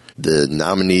novel. The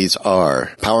nominees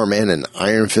are Power Man and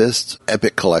Iron Fist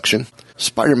Epic Collection,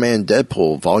 Spider-Man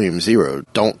Deadpool Volume 0,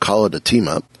 Don't Call It a Team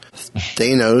Up,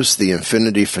 Thanos The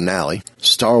Infinity Finale,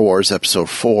 Star Wars Episode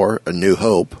 4 A New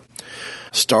Hope,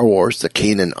 Star Wars The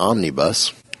Kanan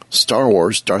Omnibus, Star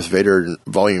Wars Darth Vader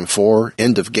Volume 4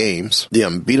 End of Games, The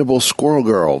Unbeatable Squirrel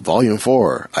Girl Volume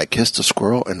 4 I Kissed a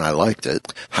Squirrel and I Liked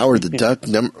It, Howard the Duck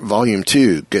Volume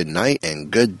 2 Good Night and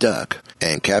Good Duck,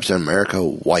 and Captain America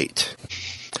White.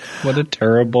 What a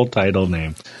terrible title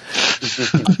name.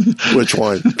 Which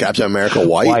one? Captain America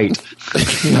White?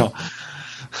 No.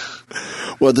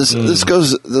 Well, this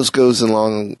goes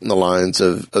along the lines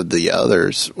of the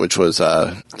others, which was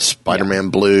Spider-Man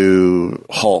Blue,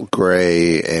 Hulk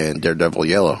Gray, and Daredevil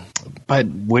Yellow. But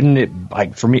wouldn't it,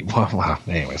 like, for me, well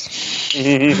anyways.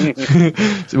 Shouldn't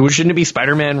it be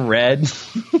Spider-Man Red?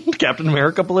 Captain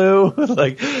America blue.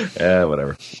 Like,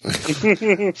 whatever.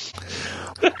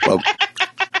 Well,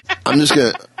 I'm just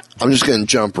gonna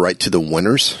jump right to the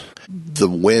winners. The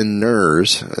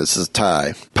winners, this is a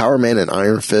tie. Power Man and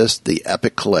Iron Fist, the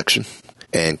Epic Collection,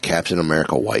 and Captain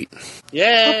America White.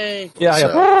 Yay!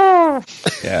 Yeah,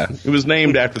 it was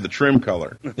named after the trim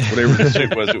color. Whatever the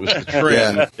suit was, it was the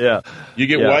trim. Yeah. You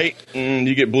get white,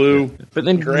 you get blue. But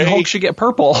then gray. Hulk should get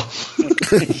purple.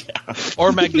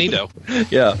 Or Magneto.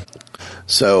 Yeah.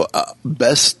 So,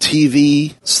 best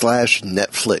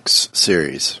TV/Netflix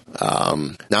series.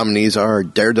 Nominees are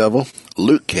Daredevil,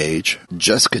 Luke Cage,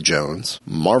 Jessica Jones,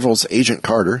 Marvel's Agent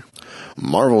Carter,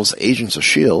 Marvel's Agents of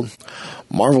S.H.I.E.L.D.,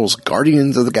 Marvel's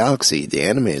Guardians of the Galaxy, the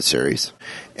animated series,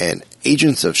 and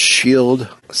Agents of S.H.I.E.L.D.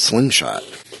 Slingshot.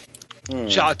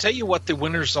 Shall I tell you what the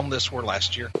winners on this were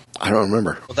last year? I don't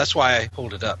remember. Well, that's why I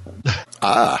pulled it up.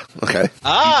 Okay.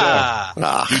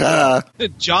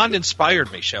 John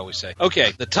inspired me, shall we say.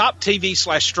 Okay, the top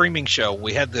TV/streaming show,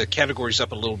 we had the categories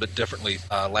up a little bit differently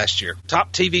last year.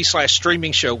 Top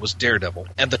TV/streaming show was Daredevil,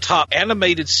 and the top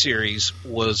animated series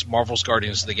was Marvel's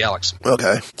Guardians of the Galaxy.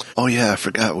 Okay. Oh, yeah, I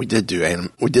forgot. We did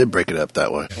we did break it up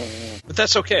that way. But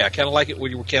that's okay. I kind of like it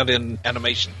when you count in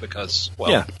animation because,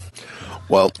 well... Yeah.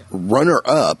 Well,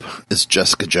 runner-up is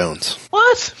Jessica Jones.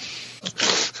 What?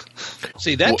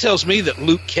 See, that tells me that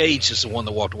Luke Cage is the one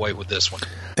that walked away with this one.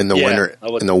 And the winner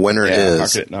is how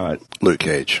could it not? Luke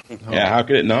Cage. Yeah, how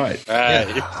could it not?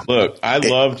 Look, I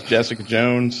loved Jessica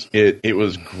Jones. It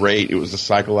was great. It was a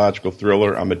psychological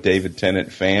thriller. I'm a David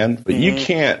Tennant fan. But you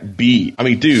can't beat, I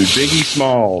mean, dude, Biggie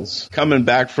Smalls coming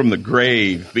back from the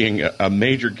grave, being a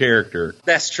major character.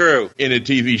 That's true. In a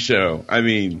TV show. I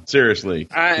mean, seriously.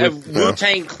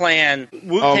 Wu-Tang Clan.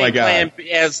 Oh my God. Clan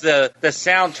as the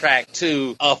soundtrack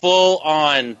to a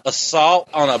full-on assault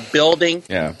on a building.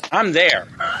 Yeah. I'm there.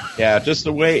 Yeah, just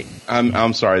the way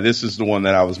I'm sorry, this is the one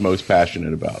that I was most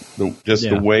passionate about.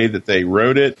 The way that they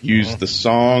wrote it, used the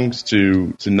songs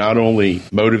to not only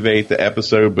motivate the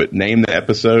episode but name the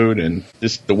episode, and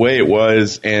just the way it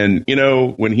was. And you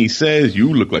know, when he says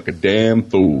you look like a damn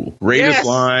fool, greatest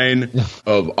line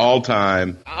of all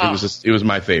time, it was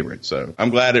my favorite. So I'm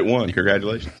glad it won.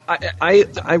 Congratulations.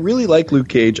 I really like Luke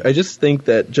Cage. I just think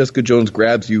that Jessica Jones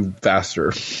grabs you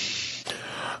faster.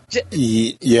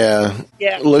 Yeah.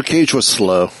 Luke Cage was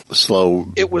slow.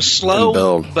 It was slow,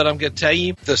 build. but I'm going to tell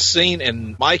you, the scene,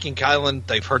 and Mike and Kylan,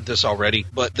 they've heard this already,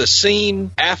 but the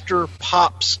scene after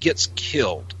Pops gets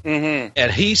killed,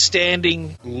 and he's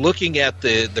standing looking at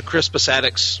the Crispus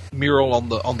Attucks mural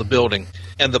on the building,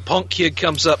 and the punk kid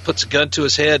comes up, puts a gun to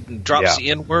his head, and drops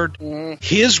the N-word.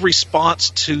 His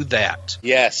response to that.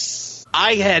 Yes.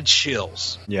 I had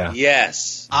chills. Yeah.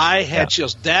 Yes. I had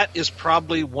chills. That is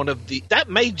probably that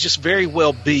may just very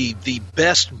well be the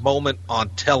best moment on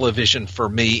television for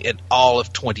me in all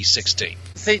of 2016.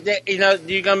 See, you're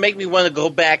going to make me want to go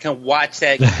back and watch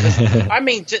that. I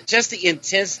mean, just the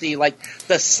intensity, like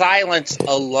the silence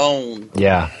alone.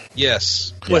 Yeah.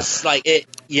 Yes. Was like it.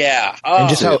 Yeah. And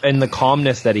just and the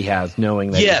calmness that he has,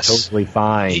 knowing that he's totally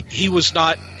fine. He was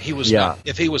not.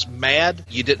 If he was mad,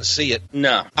 you didn't see it.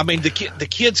 No. I mean, the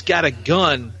kid's got a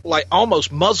gun, like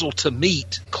almost muzzle to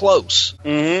meat, close.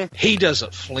 Mm-hmm. He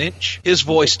doesn't flinch. His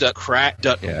voice doesn't crack,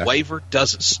 doesn't waver,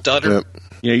 doesn't stutter. Yep.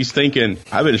 Yeah, he's thinking,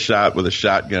 I've been shot with a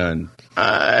shotgun.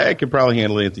 I could probably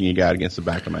handle anything you got against the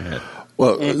back of my head.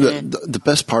 Well, the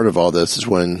best part of all this is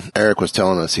when Eric was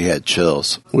telling us he had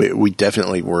chills. We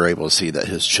definitely were able to see that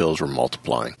his chills were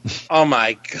multiplying. Oh,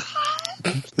 my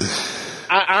God.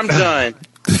 I'm done.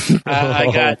 I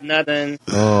got nothing.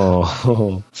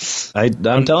 Oh,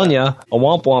 I'm telling you, a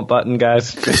womp womp button,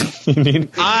 guys.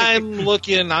 I'm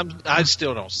looking. I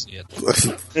still don't see it.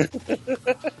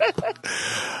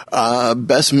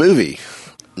 Best movie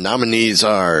nominees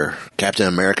are Captain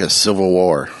America: Civil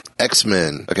War,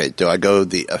 X-Men. Okay, do I go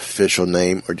the official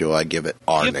name or do I give it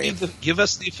our name? Give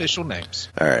us the official names.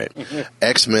 All right,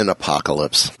 X-Men: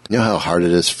 Apocalypse. You know how hard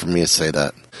it is for me to say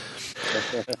that.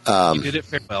 You did it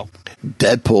very well.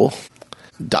 Deadpool,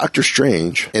 Doctor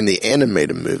Strange, and the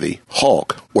animated movie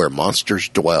Hulk, Where Monsters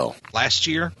Dwell. Last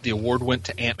year, the award went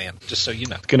to Ant-Man, just so you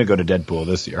know. It's going to go to Deadpool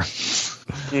this year.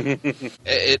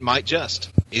 It might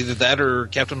just. Either that or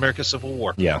Captain America Civil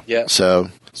War. Yeah. So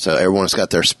everyone's got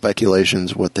their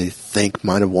speculations what they think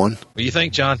might have won. What do you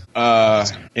think, John?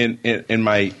 In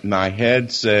my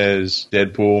head says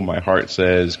Deadpool, my heart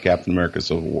says Captain America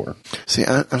Civil War. See,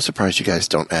 I'm surprised you guys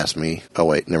don't ask me. Oh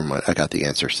wait, never mind. I got the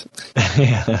answers.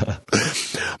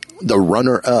 The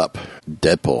runner-up,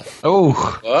 Deadpool.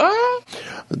 Oh. What?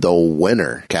 the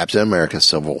winner, Captain America: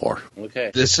 Civil War.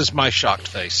 Okay. This is my shocked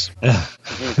face.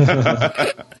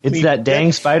 It's that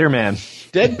dang Spider-Man.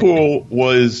 Deadpool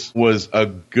was a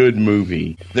good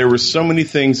movie. There were so many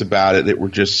things about it that were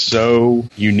just so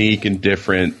unique and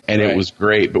different, and it was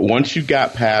great. But once you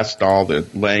got past all the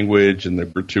language and the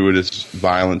gratuitous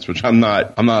violence, which I'm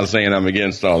not saying I'm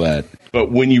against all that, but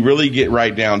when you really get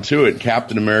right down to it,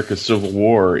 Captain America: Civil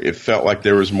War, it felt like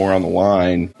there was more on the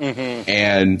line. Mm-hmm.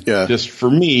 And just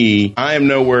for me, I am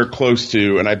nowhere close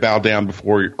to, and I bow down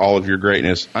before all of your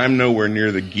greatness, I'm nowhere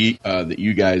near the geek that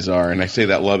you guys are, and I say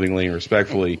that lovingly and respectfully.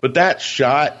 But that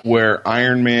shot where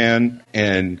Iron Man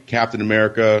and Captain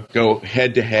America go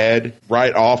head to head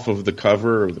right off of the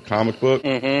cover of the comic book,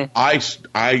 I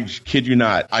kid you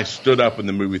not, I stood up in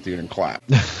the movie theater and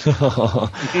clapped.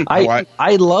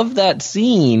 I love that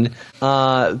scene,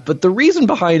 but the reason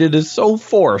behind it is so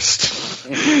forced.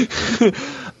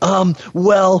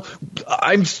 Well,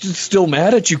 I'm still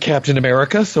mad at you, Captain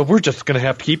America, so we're just going to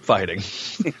have to keep fighting.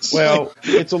 Well,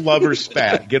 it's a lover's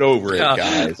spat. Get over it,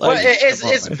 guys. Well,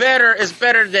 it's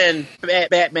better than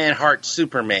Batman Heart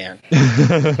Superman.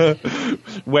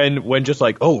 when just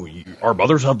like, oh, our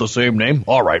mothers have the same name?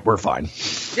 All right, we're fine.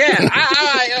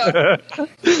 Yeah.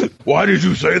 Why did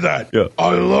you say that? Yeah.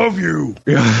 I love you.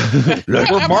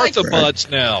 We're Martha Buds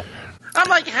now. I'm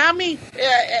like, how many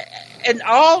in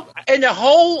the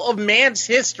whole of man's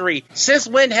history, since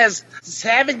when has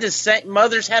having the same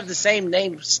mothers have the same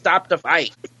name stopped a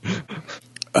fight?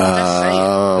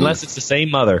 Unless it's the same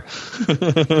mother.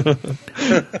 That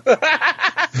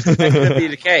could be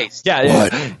the case.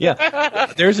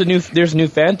 Yeah. There's a new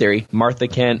fan theory. Martha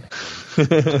Kent.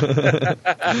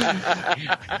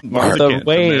 Martha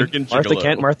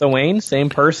Kent, Martha Wayne, same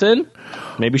person.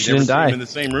 Maybe she didn't die. In the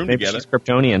same room Maybe together. she's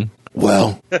Kryptonian.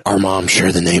 Well, our mom's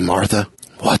sure the name Martha.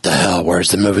 What the hell? Where's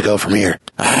the movie go from here?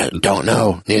 I don't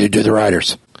know. Neither do the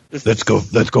writers. Let's go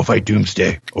fight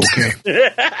Doomsday. Okay.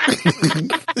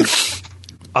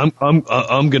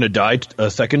 I'm gonna die a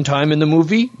second time in the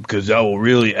movie because that will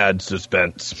really add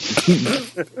suspense.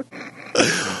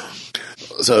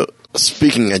 So,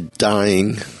 speaking of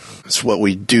dying, it's what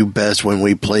we do best when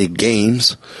we play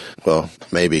games. Well,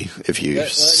 maybe if you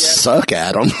suck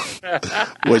at them,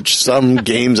 which some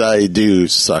games I do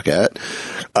suck at.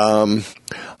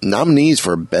 Nominees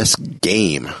for Best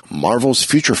Game: Marvel's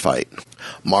Future Fight,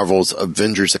 Marvel's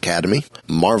Avengers Academy,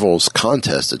 Marvel's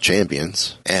Contest of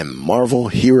Champions, and Marvel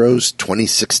Heroes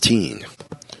 2016.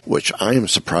 Which I am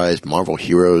surprised Marvel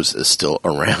Heroes is still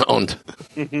around.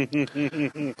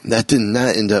 That did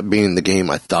not end up being the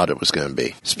game I thought it was going to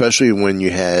be. Especially when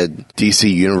you had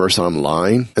DC Universe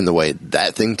Online and the way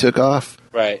that thing took off.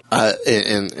 Right.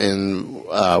 And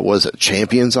was it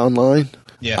Champions Online?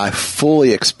 Yeah. I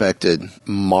fully expected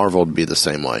Marvel to be the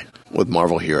same way with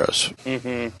Marvel Heroes.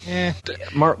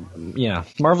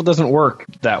 Marvel doesn't work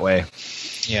that way.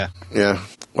 Yeah. Yeah.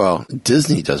 Well,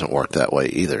 Disney doesn't work that way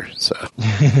either, so.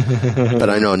 But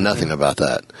I know nothing about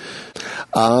that.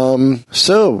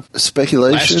 So,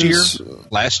 speculations.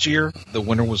 Last year, the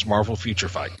winner was Marvel Future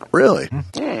Fight. Really?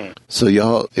 So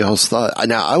y'all's thought.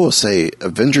 Now, I will say,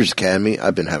 Avengers Academy,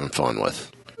 I've been having fun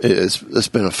with. It's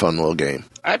been a fun little game.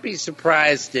 I'd be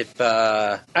surprised if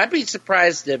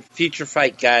Future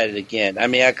Fight got it again. I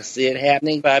mean, I could see it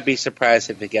happening, but I'd be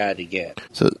surprised if it got it again.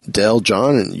 So, Dale,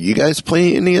 John, and you guys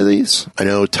play any of these? I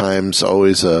know time's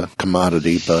always a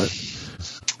commodity, but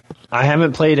I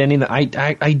haven't played any. I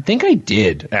think I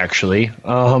did actually,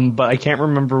 but I can't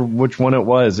remember which one it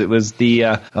was. It was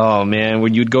the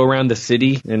when you'd go around the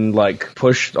city and like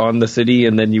push on the city,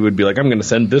 and then you would be like, I'm going to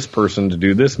send this person to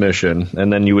do this mission,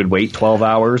 and then you would wait 12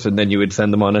 hours, and then you would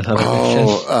send them on another mission.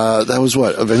 That was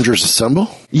what, Avengers Assemble?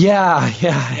 Yeah.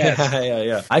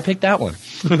 I picked that one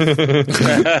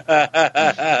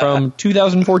from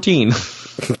 2014.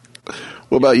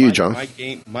 What about you, John?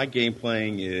 My game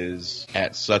playing is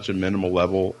at such a minimal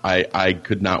level. I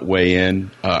could not weigh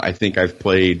in. I think I've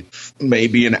played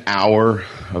maybe an hour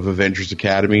of Avengers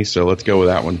Academy, so let's go with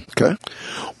that one. Okay.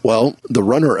 Well, the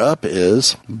runner-up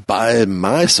is, by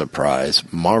my surprise,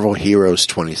 Marvel Heroes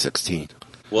 2016.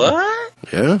 What?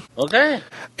 Yeah. Okay.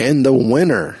 And the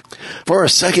winner, for a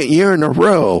second year in a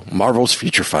row, Marvel's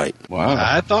Future Fight. Wow.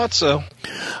 I thought so.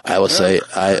 I will say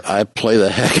I play the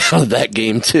heck out of that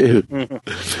game, too.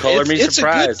 It's a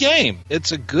good game.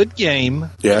 It's a good game.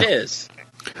 Yeah. It is.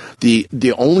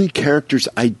 The only characters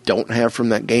I don't have from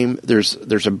that game, there's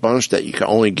a bunch that you can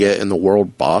only get in the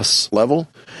world boss level.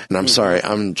 And I'm sorry,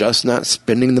 I'm just not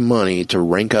spending the money to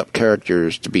rank up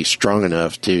characters to be strong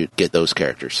enough to get those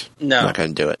characters. No. I'm not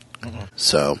going to do it.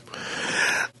 So,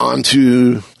 On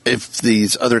to, if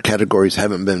these other categories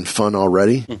haven't been fun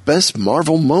already, best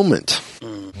Marvel moment.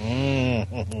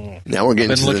 Now we're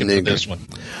getting to the nitty. This one.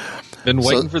 Been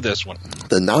waiting for this one.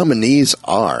 The nominees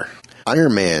are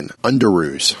Iron Man,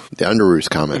 Underoos, the Underoos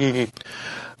comic,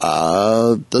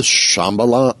 the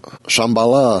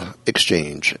Shambhala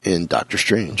exchange in Doctor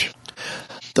Strange,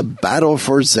 the Battle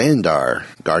for Xandar,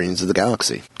 Guardians of the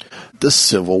Galaxy, the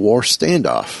Civil War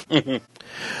standoff,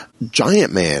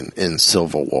 Giant Man in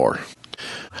Civil War,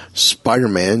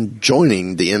 Spider-Man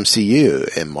joining the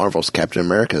MCU in Marvel's Captain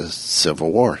America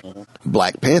Civil War,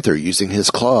 Black Panther using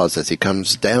his claws as he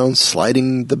comes down,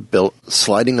 sliding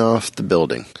off the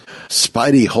building,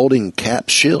 Spidey holding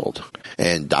Cap's shield,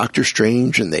 and Doctor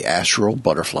Strange and the Astral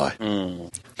Butterfly.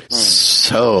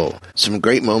 So, some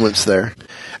great moments there.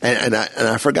 And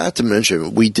I forgot to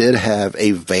mention, we did have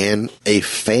a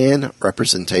fan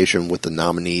representation with the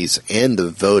nominees and the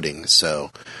voting.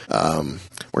 So,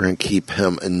 we're going to keep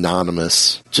him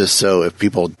anonymous, just so if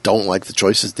people don't like the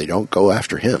choices, they don't go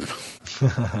after him.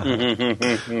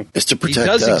 It's to protect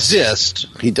us. He does exist.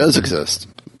 He does exist.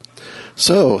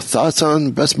 So, thoughts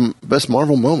on best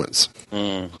Marvel moments?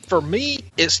 For me,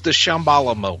 it's the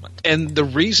Shambhala moment. And the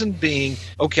reason being,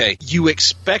 okay, you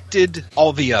expected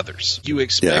all the others. You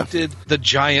expected the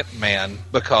Giant Man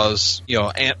because,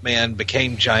 Ant-Man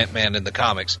became Giant Man in the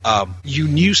comics. You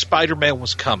knew Spider-Man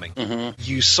was coming.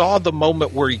 You saw the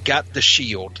moment where he got the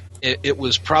shield. It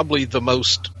was probably the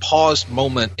most paused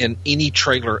moment in any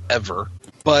trailer ever.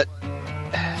 But,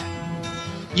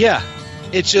 yeah,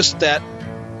 it's just that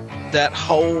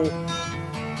whole...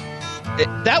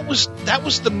 That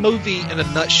was the movie in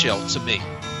a nutshell to me,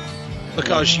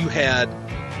 because you had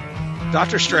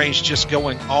Doctor Strange just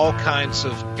going all kinds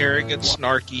of arrogant,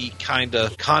 snarky, kind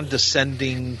of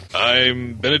condescending,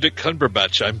 I'm Benedict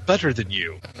Cumberbatch, I'm better than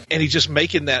you. And he's just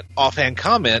making that offhand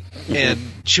comment, and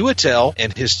Chiwetel,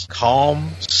 in his calm,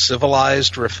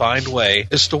 civilized, refined way,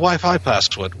 it's the Wi-Fi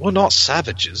password. We're not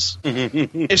savages.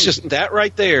 It's just that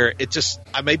right there.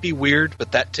 I may be weird,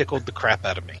 but that tickled the crap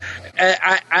out of me.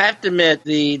 I have to admit,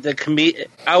 the comedic.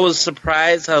 I was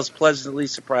pleasantly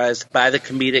surprised by the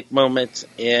comedic moments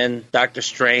in Doctor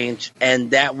Strange,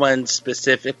 and that one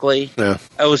specifically. Yeah.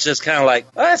 I was just kind of like,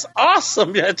 oh, that's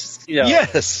awesome. Yes.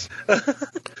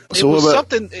 It was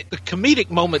something, a comedic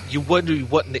moment you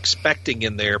wasn't expecting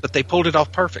in there, but they pulled it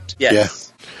off perfect. Yes. Yeah.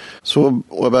 So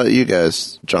what about you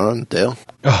guys, John, Dale?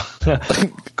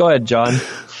 Go ahead, John.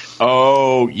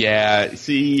 Oh, yeah.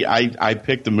 See, I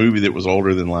picked a movie that was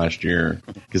older than last year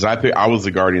because I was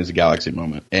the Guardians of the Galaxy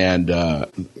moment. And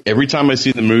every time I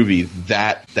see the movie,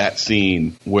 that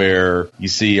scene where you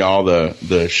see all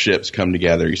the ships come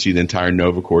together, you see the entire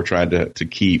Nova Corps trying to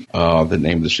keep the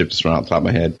name of the ship just right off the top of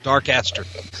my head. Dark Aster.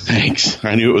 Thanks.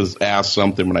 I knew it was asked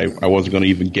something, but I wasn't going to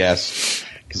even guess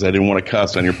because I didn't want to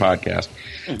cuss on your podcast.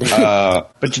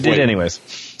 But you did anyways.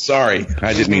 Sorry,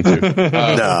 I didn't mean to.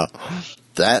 No.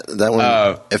 That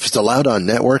one, if it's allowed on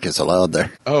network, it's allowed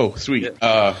there. Oh, sweet.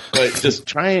 But just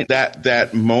trying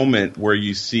that moment where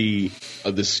you see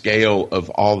the scale of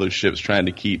all those ships trying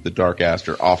to keep the Dark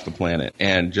Aster off the planet,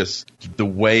 and just the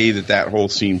way that whole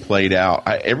scene played out.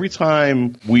 Every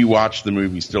time we watch the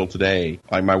movie still today,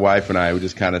 like my wife and I would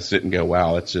just kind of sit and go,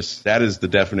 wow, that is the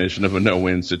definition of a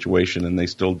no-win situation, and they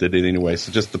still did it anyway.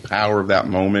 So just the power of that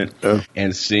moment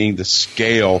and seeing the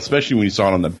scale, especially when you saw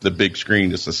it on the big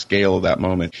screen, just the scale of that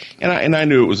moment. And I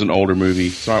knew it was an older movie,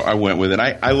 so I went with it.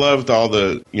 I loved all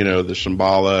the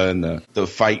Shambhala and the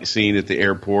fight scene at the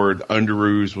airport.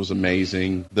 Underoos was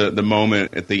amazing. The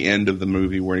moment at the end of the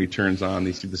movie where he turns on,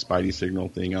 you see the Spidey signal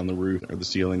thing on the roof or the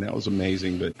ceiling. That was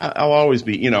amazing. But I'll always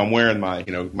be, I'm wearing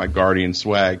my Guardian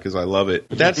swag because I love it.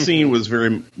 But that scene was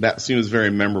very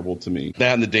memorable to me.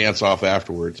 That and the dance off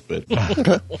afterwards. But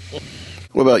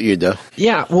what about you, Dale?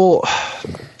 Yeah, well,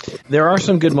 there are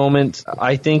some good moments.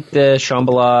 I think the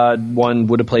Shambhala one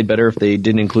would have played better if they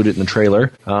didn't include it in the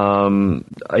trailer.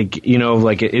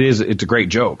 It's a great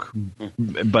joke,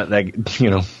 but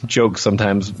jokes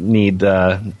sometimes need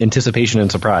anticipation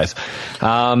and surprise.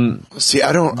 See,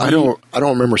 I don't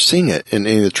remember seeing it in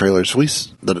any of the trailers.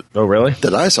 Oh, really?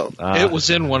 That I saw. It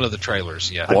was in one of the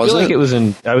trailers. Yeah, I feel like it was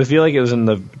in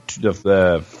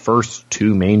the first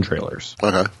two main trailers.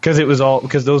 Okay,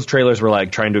 because those trailers were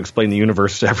like trying to explain the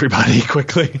universe to everybody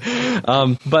quickly.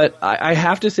 But I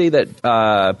have to say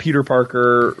that Peter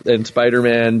Parker and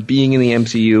Spider-Man being in the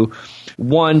MCU,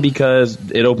 one,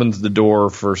 because it opens the door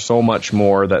for so much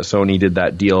more that Sony did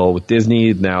that deal with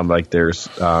Disney. Now, there's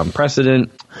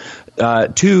precedent.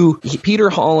 Two, Peter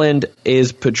Holland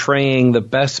is portraying the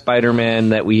best Spider-Man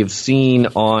that we have seen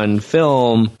on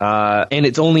film, and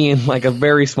it's only in like a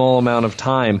very small amount of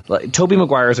time. Like, Tobey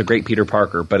Maguire is a great Peter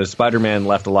Parker, but as Spider-Man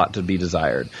left a lot to be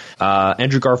desired.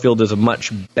 Andrew Garfield is a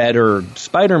much better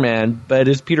Spider-Man, but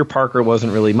his Peter Parker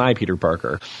wasn't really my Peter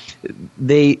Parker.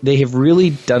 They have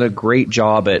really done a great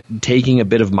job at taking a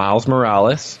bit of Miles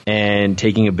Morales and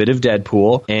taking a bit of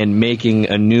Deadpool and making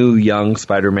a new young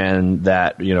Spider-Man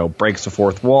that, breaks the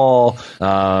fourth wall.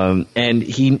 And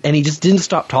he just didn't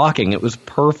stop talking. It was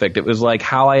perfect. It was like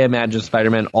how I imagined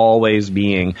Spider-Man always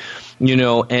being.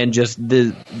 And just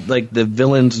the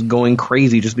villains going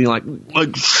crazy, just being like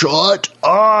shut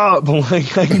up,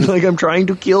 like I'm trying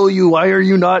to kill you. Why are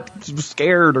you not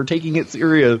scared or taking it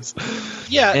serious?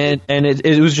 Yeah, and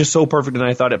it was just so perfect. And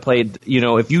I thought it played.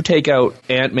 If you take out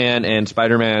Ant-Man and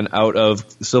Spider-Man out of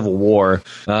Civil War,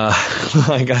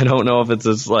 I don't know if it's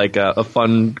just like a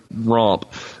fun romp.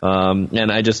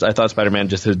 And I thought Spider-Man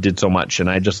just did so much, and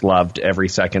I just loved every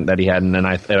second that he had. And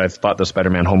I thought the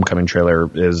Spider-Man Homecoming trailer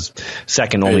is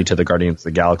second only to the Guardians of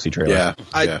the Galaxy trailer. Yeah.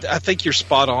 I think you're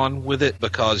spot on with it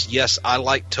because, yes, I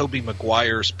like Tobey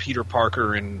Maguire's Peter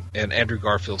Parker and Andrew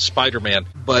Garfield's Spider-Man,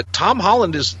 but Tom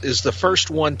Holland is the first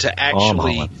one to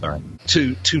actually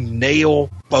to nail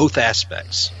both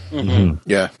aspects. Mm-hmm.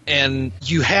 Yeah. And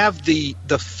you have the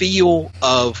feel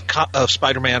of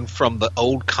Spider-Man from the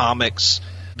old comics,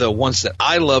 the ones that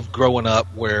I loved growing up,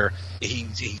 where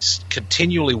he's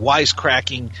continually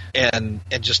wisecracking and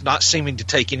just not seeming to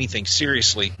take anything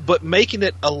seriously, but making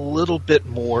it a little bit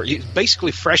more,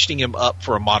 basically freshening him up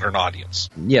for a modern audience.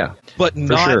 Yeah, but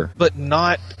not, sure. But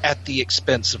not at the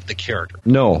expense of the character.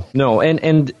 No,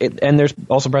 and there's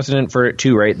also precedent for it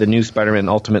too, right? The new Spider-Man,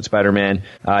 Ultimate Spider-Man,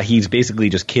 he's basically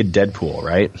just Kid Deadpool,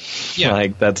 right? Yeah,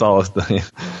 like that's all.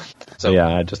 So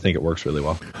yeah, I just think it works really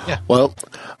well. Yeah. Well,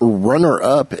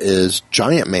 runner-up is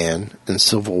Giant Man in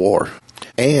Civil War,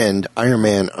 and Iron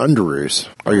Man Underoos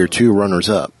are your two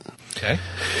runners-up. Okay.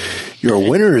 Your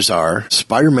winners are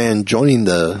Spider-Man joining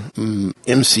the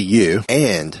MCU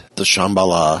and the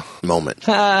Shambhala moment.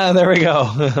 There we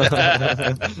go.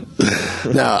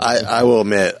 Now, I will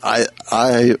admit,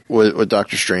 with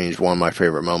Doctor Strange, one of my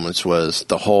favorite moments was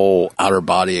the whole outer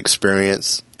body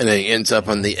experience, and then he ends up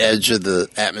on the edge of the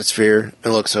atmosphere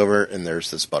and looks over, and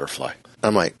there's this butterfly.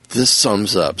 I'm like, this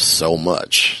sums up so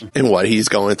much in what he's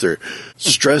going through.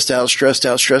 Stressed out.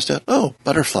 Oh,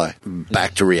 butterfly.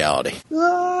 Back to reality.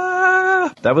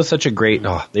 That was such a great...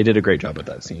 Oh, they did a great job with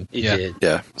that scene.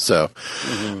 Yeah. So,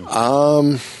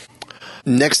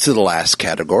 next to the last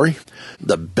category,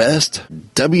 the best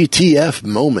WTF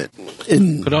moment.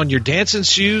 Put on your dancing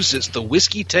shoes. It's the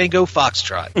Whiskey Tango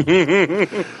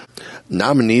Foxtrot.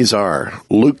 Nominees are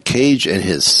Luke Cage and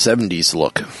his 70s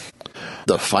look,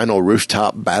 the final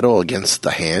rooftop battle against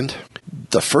the Hand,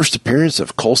 the first appearance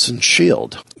of Coulson's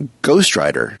shield, Ghost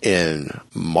Rider in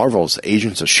Marvel's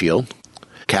Agents of S.H.I.E.L.D.,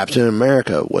 Captain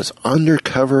America was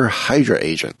undercover Hydra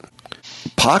agent,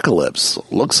 Apocalypse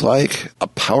looks like a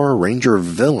Power Ranger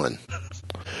villain,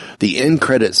 the end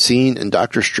credit scene in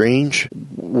Doctor Strange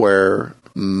where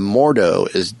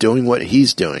Mordo is doing what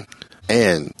he's doing,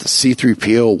 and the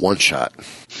C-3PO one-shot.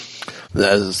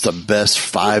 That was the best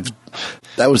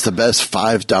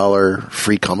 $5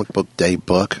 free comic book day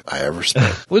book I ever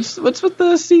spent. What's with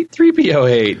the C-3PO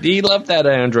hate? He loved that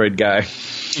Android guy.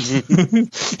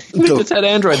 Just had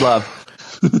Android love.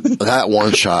 That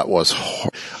one shot was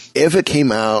if it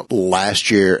came out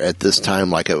last year at this time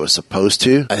like it was supposed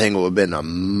to, I think it would have been a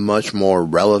much more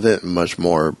relevant, much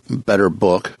more better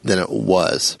book than it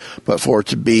was. But for it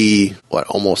to be,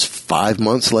 almost 6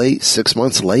 months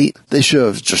late, they should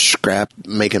have just scrapped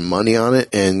making money on it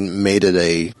and made it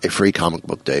a free comic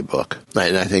book day book.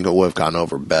 And I think it would have gone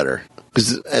over better.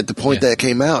 Because at the point that it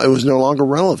came out, it was no longer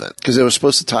relevant because it was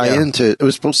supposed to tie into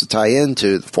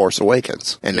The Force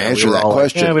Awakens and answer that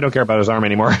question. We don't care about his arm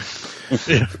anymore.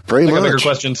 Pretty much. Bigger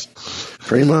questions.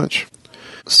 Pretty much.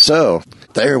 So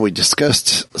there we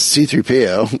discussed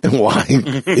C-3PO and why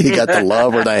he got the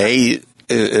love or the hate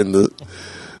in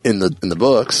the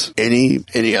books.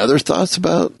 Any other thoughts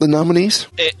about the nominees?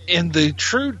 In the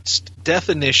true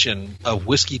definition of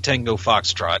Whiskey Tango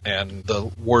Foxtrot and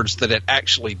the words that it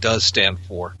actually does stand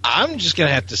for, I'm just going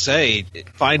to have to say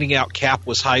finding out Cap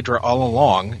was Hydra all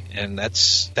along, and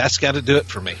that's got to do it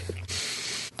for me.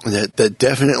 That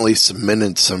definitely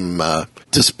cemented some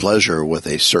displeasure with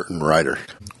a certain writer.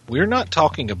 We're not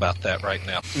talking about that right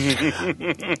now.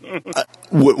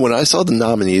 When I saw the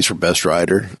nominees for Best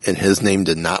Writer and his name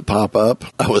did not pop up,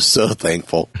 I was so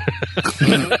thankful.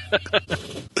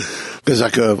 Because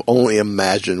I could have only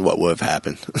imagined what would have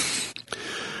happened.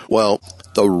 Well,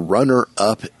 The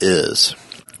runner-up is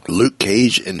Luke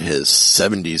Cage in his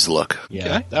 70s look.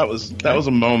 Yeah, that was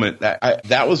a moment that I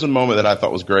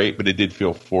thought was great, but it did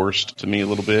feel forced to me a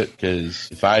little bit, because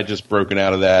if I had just broken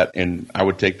out of that, and I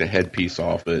would take the headpiece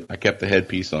off, but I kept the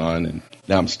headpiece on, and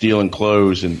now I'm stealing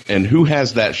clothes, and who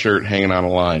has that shirt hanging on a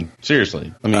line?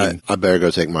 Seriously, I mean, I better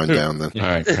go take mine down then. All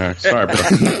right, sorry, bro.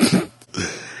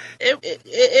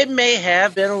 It may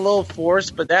have been a little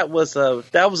forced, but that was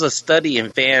a study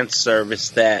in fan service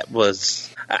that was.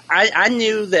 I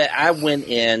knew that I went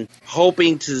in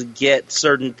hoping to get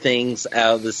certain things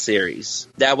out of the series.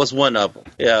 That was one of them.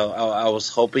 You know, I was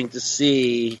hoping to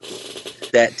see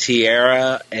that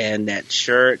tiara and that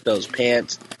shirt, those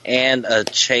pants, and a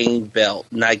chain belt,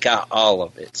 and I got all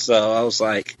of it. So I was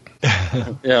like,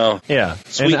 you know, yeah.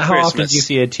 Sweet and how Christmas. often do you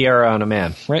see a tiara on a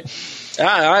man, right?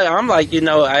 I'm like, you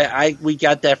know, we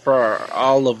got that for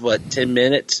all of 10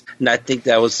 minutes, and I think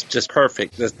that was just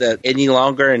perfect. That any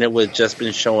longer, and it would have just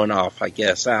been showing off, I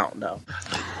guess. I don't know.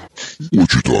 What you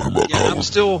talking about? Yeah,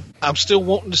 I'm still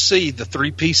wanting to see the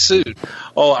 3-piece suit.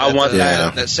 Oh, I want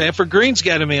that. That Sanford Green's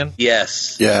got him in.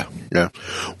 Yes. Yeah.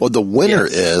 Well, the winner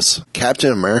is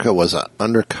Captain America was an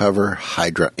undercover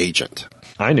Hydra agent.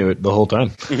 I knew it the whole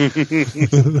time.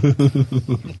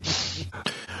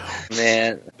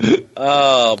 Man,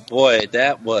 oh boy,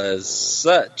 that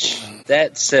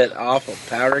set off a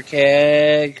powder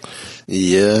keg.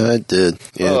 Yeah, it did.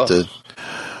 It did.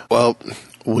 Well,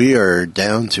 we are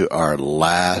down to our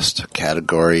last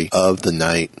category of the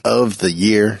night, of the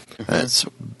year. That's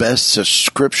best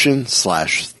subscription /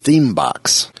 theme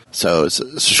box. So it's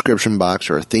a subscription box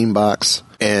or a theme box.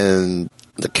 And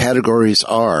the categories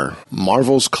are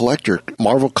Marvel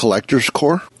Collector's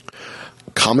Core,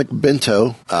 Comic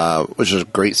Bento, which is a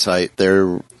great site.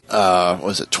 They're,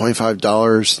 was it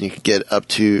 $25? And you could get up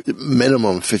to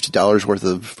minimum $50 worth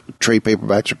of trade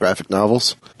paperbacks or graphic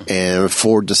novels. And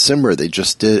for December, they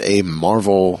just did a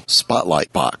Marvel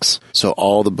Spotlight box. So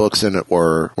all the books in it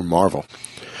were Marvel.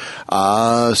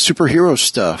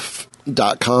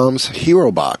 Superherostuff.com's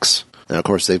Hero Box. And of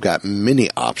course, they've got many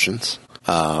options.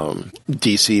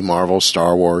 DC, Marvel,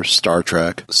 Star Wars, Star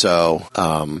Trek. So,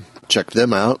 check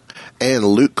them out. And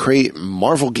Loot Crate,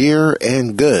 Marvel gear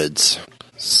and goods.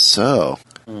 So,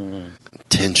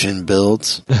 tension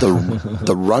builds.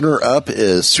 The runner-up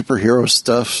is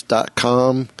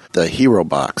superherostuff.com, the Hero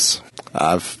Box.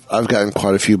 I've gotten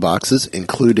quite a few boxes,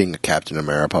 including a Captain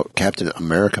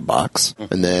America box.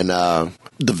 And then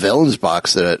the Villains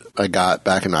box that I got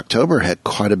back in October had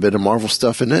quite a bit of Marvel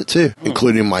stuff in it, too,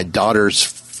 including my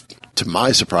daughter's, to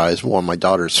my surprise, one of my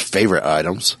daughter's favorite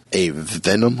items, a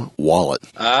Venom wallet.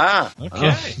 Ah,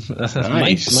 okay.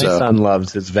 My son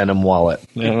loves his Venom wallet.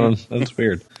 That's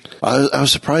weird. I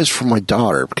was surprised for my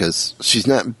daughter because she's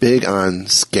not big on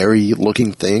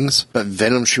scary-looking things, but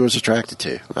Venom she was attracted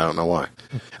to. I don't know why.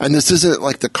 And this isn't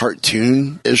like the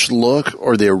cartoon-ish look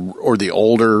or the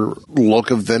older look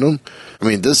of Venom. I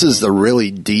mean, this is the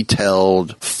really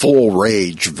detailed,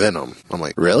 full-rage Venom. I'm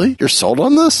like, really? You're sold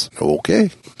on this? Okay.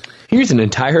 Here's an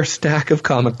entire stack of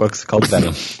comic books called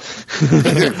Venom.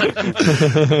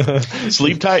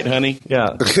 Sleep tight, honey.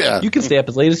 Yeah. You can stay up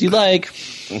as late as you like.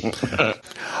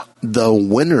 The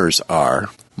winners are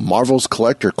Marvel's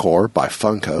Collector Core by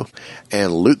Funko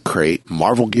and Loot Crate,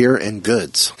 Marvel gear and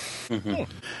goods. Mm-hmm.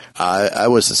 I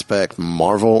would suspect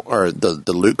Marvel, or the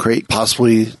Loot Crate,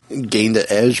 possibly gained an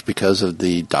edge because of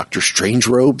the Doctor Strange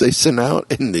robe they sent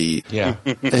out in the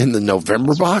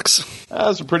November box.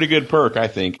 That's a pretty good perk, I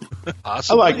think. I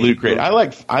like Loot Crate. I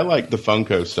like the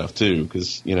Funko stuff too,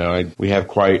 because we have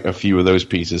quite a few of those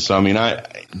pieces. So I mean,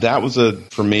 that was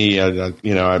for me.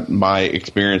 My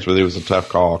experience with it was a tough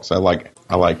call because I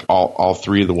like all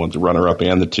three of the ones, the runner up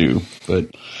and the two, but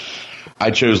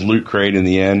I chose Loot Crate in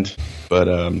the end. But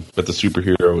the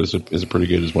superhero is pretty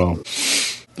good as well.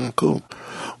 Oh, cool.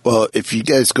 Well, if you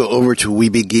guys go over to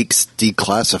Weeby Geeks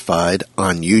Declassified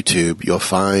on YouTube, you'll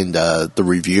find the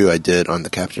review I did on the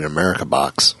Captain America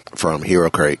box from Hero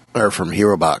Crate, or from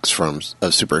Hero Box from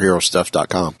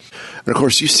superherostuff.com. And of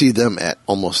course, you see them at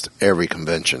almost every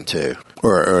convention too,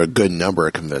 or a good number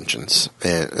of conventions,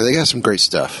 and they got some great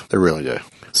stuff. They really do.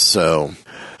 So,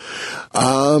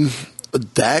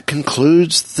 that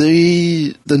concludes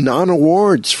the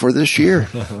non-awards for this year.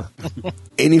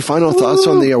 Any final thoughts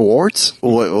on the awards?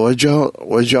 What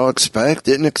y'all expect?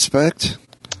 Didn't expect?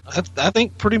 I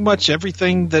think pretty much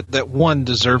everything that won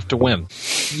deserved to win.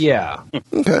 Yeah.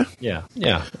 Okay. Yeah,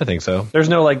 I think so. There's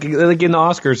no like in the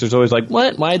Oscars. There's always like,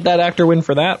 what? Why'd that actor win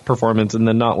for that performance and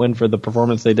then not win for the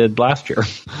performance they did last year?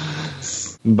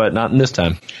 but not in this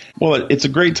time. Well, it's a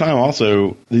great time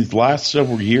also. These last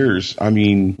several years, I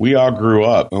mean, we all grew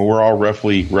up and we're all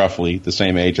roughly the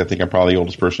same age. I think I'm probably the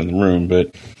oldest person in the room,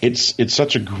 but it's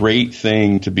such a great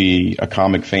thing to be a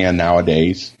comic fan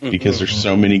nowadays because there's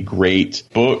so many great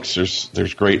books.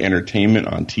 There's great entertainment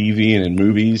on TV and in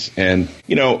movies. And,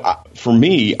 you know, for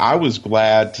me, I was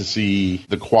glad to see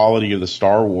the quality of the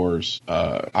Star Wars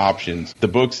options. The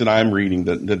books that I'm reading,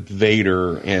 the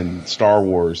Vader and Star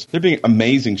Wars, they've been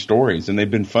amazing stories and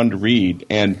they've been fun to read.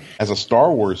 And as a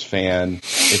Star Wars fan,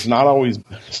 it's not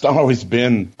always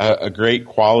been a great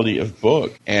quality of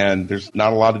book, and there's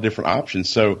not a lot of different options.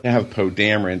 So to have Poe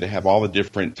Dameron, to have all the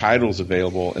different titles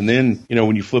available, and then, you know,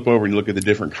 when you flip over and you look at the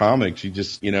different comics, you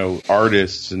just, you know,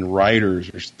 artists and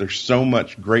writers, there's so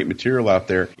much great material out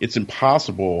there. It's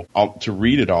impossible to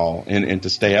read it all and to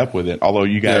stay up with it, although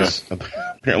you guys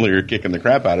apparently are kicking the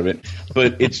crap out of it.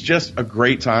 But it's just a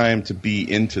great time to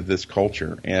be into this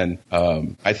culture. And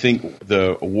I think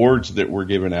the awards that were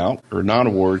given out, or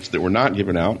non-awards that were not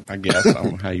given out, I guess, I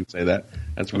don't know how you would say that.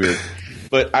 That's weird.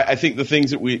 But I think the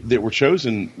things that were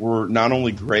chosen were not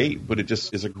only great, but it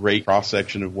just is a great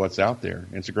cross-section of what's out there.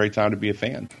 And it's a great time to be a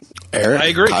fan. Eric, I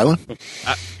agree.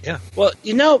 Kylan? Yeah. Well,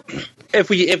 you know, if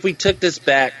we took this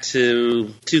back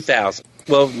to 2000,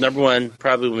 well, number one,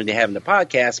 probably when you're having the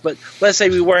podcast, but let's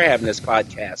say we were having this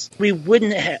podcast, we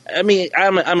wouldn't have, I mean,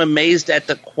 I'm amazed at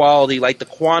the quality, like the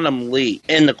quantum leap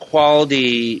and the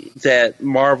quality that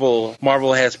Marvel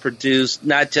has produced,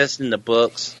 not just in the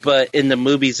books, but in the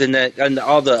movies and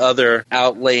all the other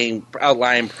outlying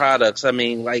products. I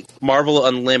mean, like Marvel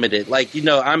Unlimited, like, you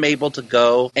know, I'm able to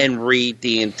go and read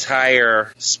the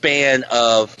entire span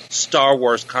of Star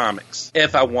Wars comics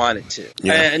if I wanted to.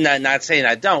 Yeah. And not saying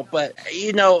I don't, but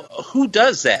you know, who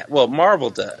does that? Well,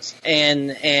 Marvel does.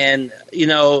 And you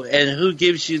know, and who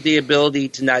gives you the ability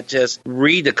to not just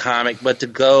read the comic, but to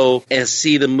go and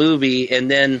see the movie and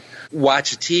then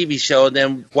watch a TV show and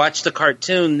then watch the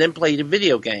cartoon, then play the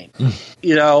video game.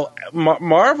 You know,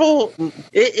 Marvel,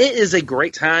 it is a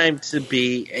great time to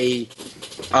be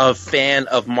a fan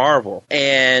of Marvel.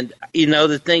 And you know,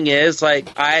 the thing is, like,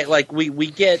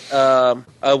 we get the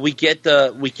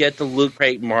Loot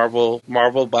Crate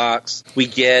Marvel box. We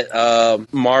get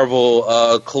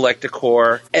Marvel Collector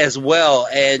Core as well.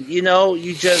 And you know,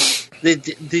 you just the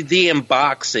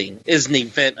unboxing is an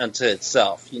event unto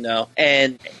itself, you know.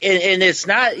 And it's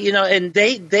not, you know, and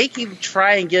they can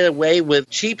try and get away with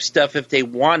cheap stuff if they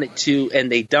wanted to, and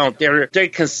they don't. They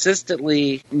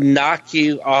consistently knock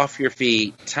you off your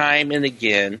feet time and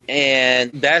again,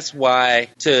 and that's why,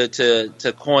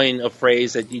 to coin a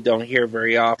phrase that you don't hear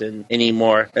very often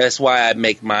anymore, that's why I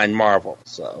make mine Marvel.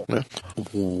 So,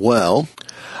 well,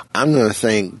 I'm going to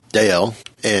thank Dale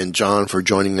and John for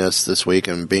joining us this week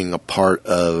and being a part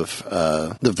of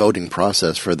the voting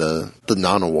process for the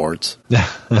non-awards.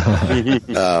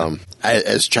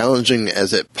 As challenging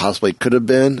as it possibly could have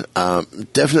been,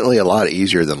 definitely a lot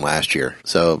easier than last year.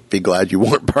 So be glad you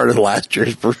weren't part of last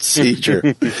year's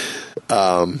procedure.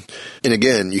 And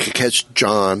again, you can catch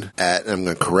John at, and I'm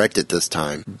going to correct it this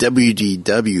time,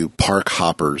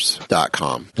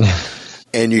 www.parkhoppers.com.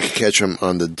 And you can catch him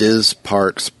on the Diz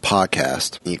Parks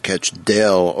podcast. You can catch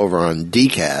Dale over on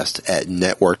Dcast at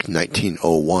Network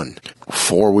 1901.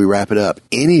 Before we wrap it up,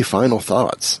 any final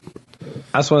thoughts?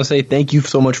 I just want to say thank you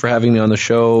so much for having me on the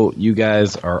show. You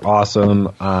guys are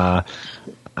awesome.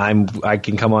 I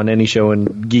can come on any show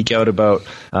and geek out about.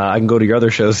 I can go to your other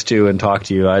shows too and talk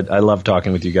to you. I love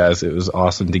talking with you guys. It was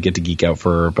awesome to get to geek out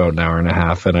for about an hour and a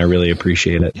half, and I really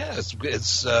appreciate it. Yeah, it's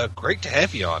great to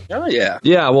have you on. Oh yeah.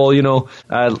 Yeah, well, you know,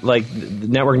 like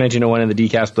Network 1901 and the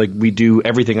DCast, like we do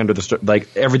everything under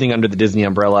the Disney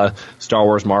umbrella: Star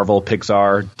Wars, Marvel,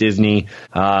 Pixar, Disney.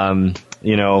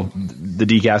 You know, the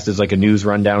DCast is like a news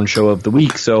rundown show of the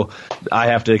week, so I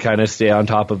have to kind of stay on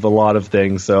top of a lot of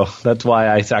things. So that's why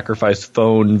I sacrifice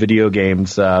phone video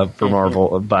games for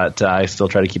Marvel, but I still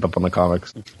try to keep up on the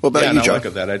comics. What about you, John? I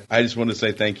like that. I just want to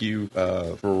say thank you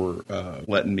for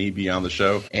letting me be on the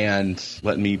show and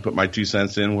letting me put my 2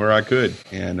 cents in where I could.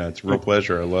 And it's a real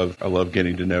pleasure. I love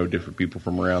getting to know different people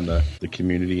from around the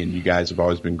community, and you guys have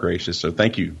always been gracious. So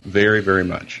thank you very, very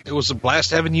much. It was a blast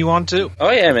having you on, too.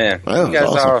 Oh, yeah, man. Wow. You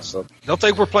guys are awesome. Don't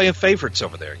think we're playing favorites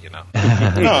over there, you know.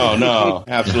 No,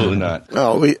 absolutely not.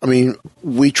 No,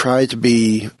 we try to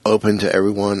be open to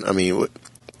everyone. I mean,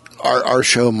 our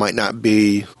show might not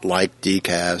be like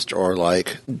Dcast or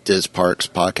like Diz Parks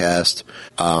podcast,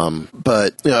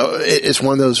 but you know, it's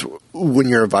one of those when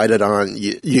you're invited on,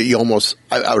 you almost,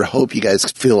 I would hope you guys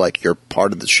feel like you're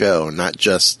part of the show, not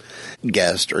just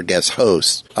guest or guest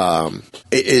host.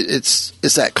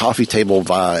 It's that coffee table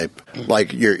vibe.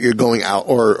 Like you're going out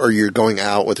or you're going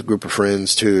out with a group of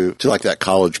friends to like that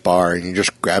college bar, and you're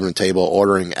just grabbing a table,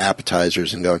 ordering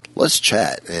appetizers and going, let's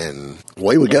chat, and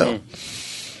away we go.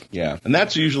 Yeah, and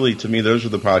that's usually, to me, those are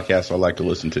the podcasts I like to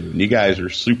listen to. And you guys are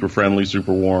super friendly,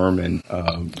 super warm, and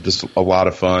just a lot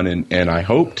of fun. And I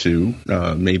hope to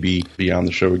maybe be on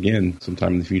the show again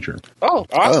sometime in the future. Oh,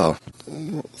 awesome.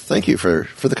 Oh, thank you for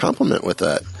the compliment with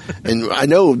that. And I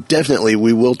know definitely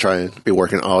we will try and be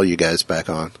working all you guys back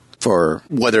on for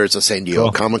whether it's a San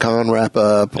Diego Comic-Con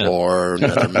wrap-up or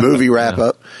another movie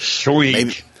wrap-up.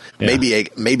 Sweet.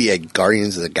 Maybe a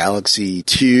Guardians of the Galaxy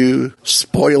 2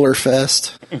 spoiler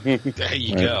fest. There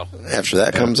you go. After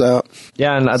that comes out.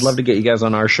 Yeah, and I'd love to get you guys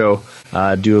on our show,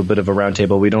 do a bit of a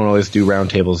roundtable. We don't always do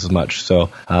roundtables as much, so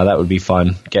that would be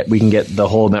fun. We can get the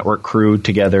whole network crew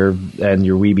together and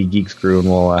your Weeby Geeks crew, and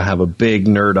we'll have a big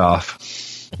nerd off.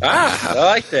 I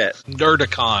like that.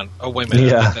 Nerdicon. Oh, wait a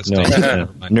minute. Yeah, That's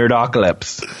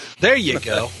Nerdocalypse. There you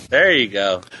go. There you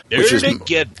go. Which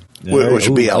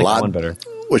would be a lot one better.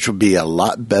 Which would be a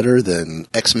lot better than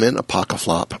X-Men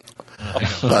Apocalypse.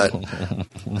 But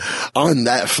on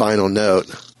that final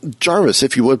note, Jarvis,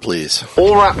 if you would please.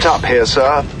 All wrapped up here,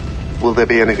 sir. Will there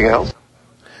be anything else?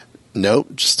 Nope,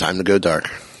 just time to go dark.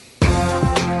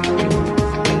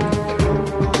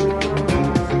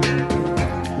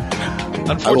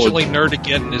 Unfortunately,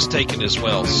 Nerdageddon is taken as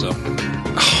well, so.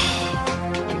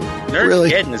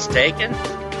 Nerdageddon is taken?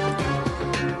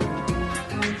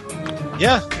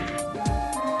 Yeah.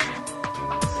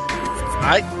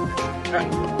 I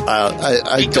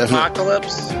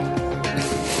Apocalypse.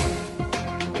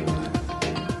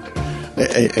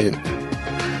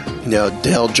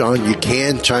 Dale, John, you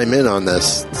can chime in on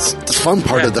this. It's the fun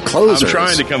part of the closers. I'm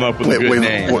trying to come up with a good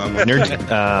name.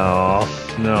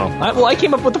 No. I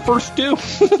came up with the first two.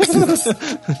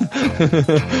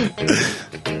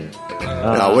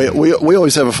 We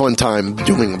always have a fun time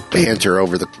doing banter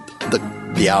over the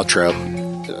outro.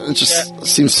 It just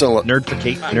seems so...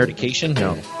 Nerdication?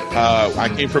 No. I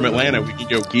came from Atlanta. We can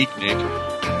go Geek Nick.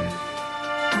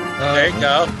 There you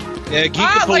go. Yeah,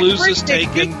 Geekapalooza's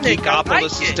taken.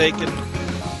 Geekopolis is taken.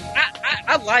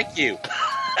 I like you.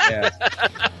 Yeah.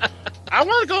 I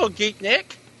want to go with Geek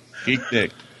Nick. Geek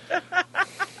Nick.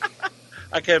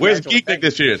 Where's Geek Nick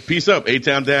this year? Peace up,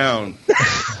 A-Town down.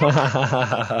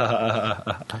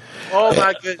 Oh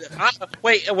my goodness!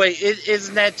 Wait!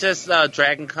 Isn't that just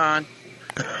Dragon Con?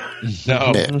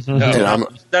 No.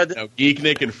 Geek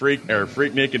Nick and Freak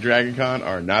Nick and Dragon Con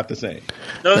are not the same.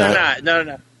 No, they're not.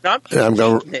 No. I'm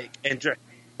going. Geek Nick and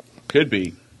Could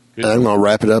be. And I'm going to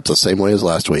wrap it up the same way as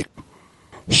last week.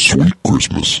 Sweet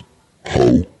Christmas.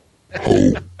 Ho,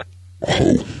 ho,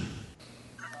 ho.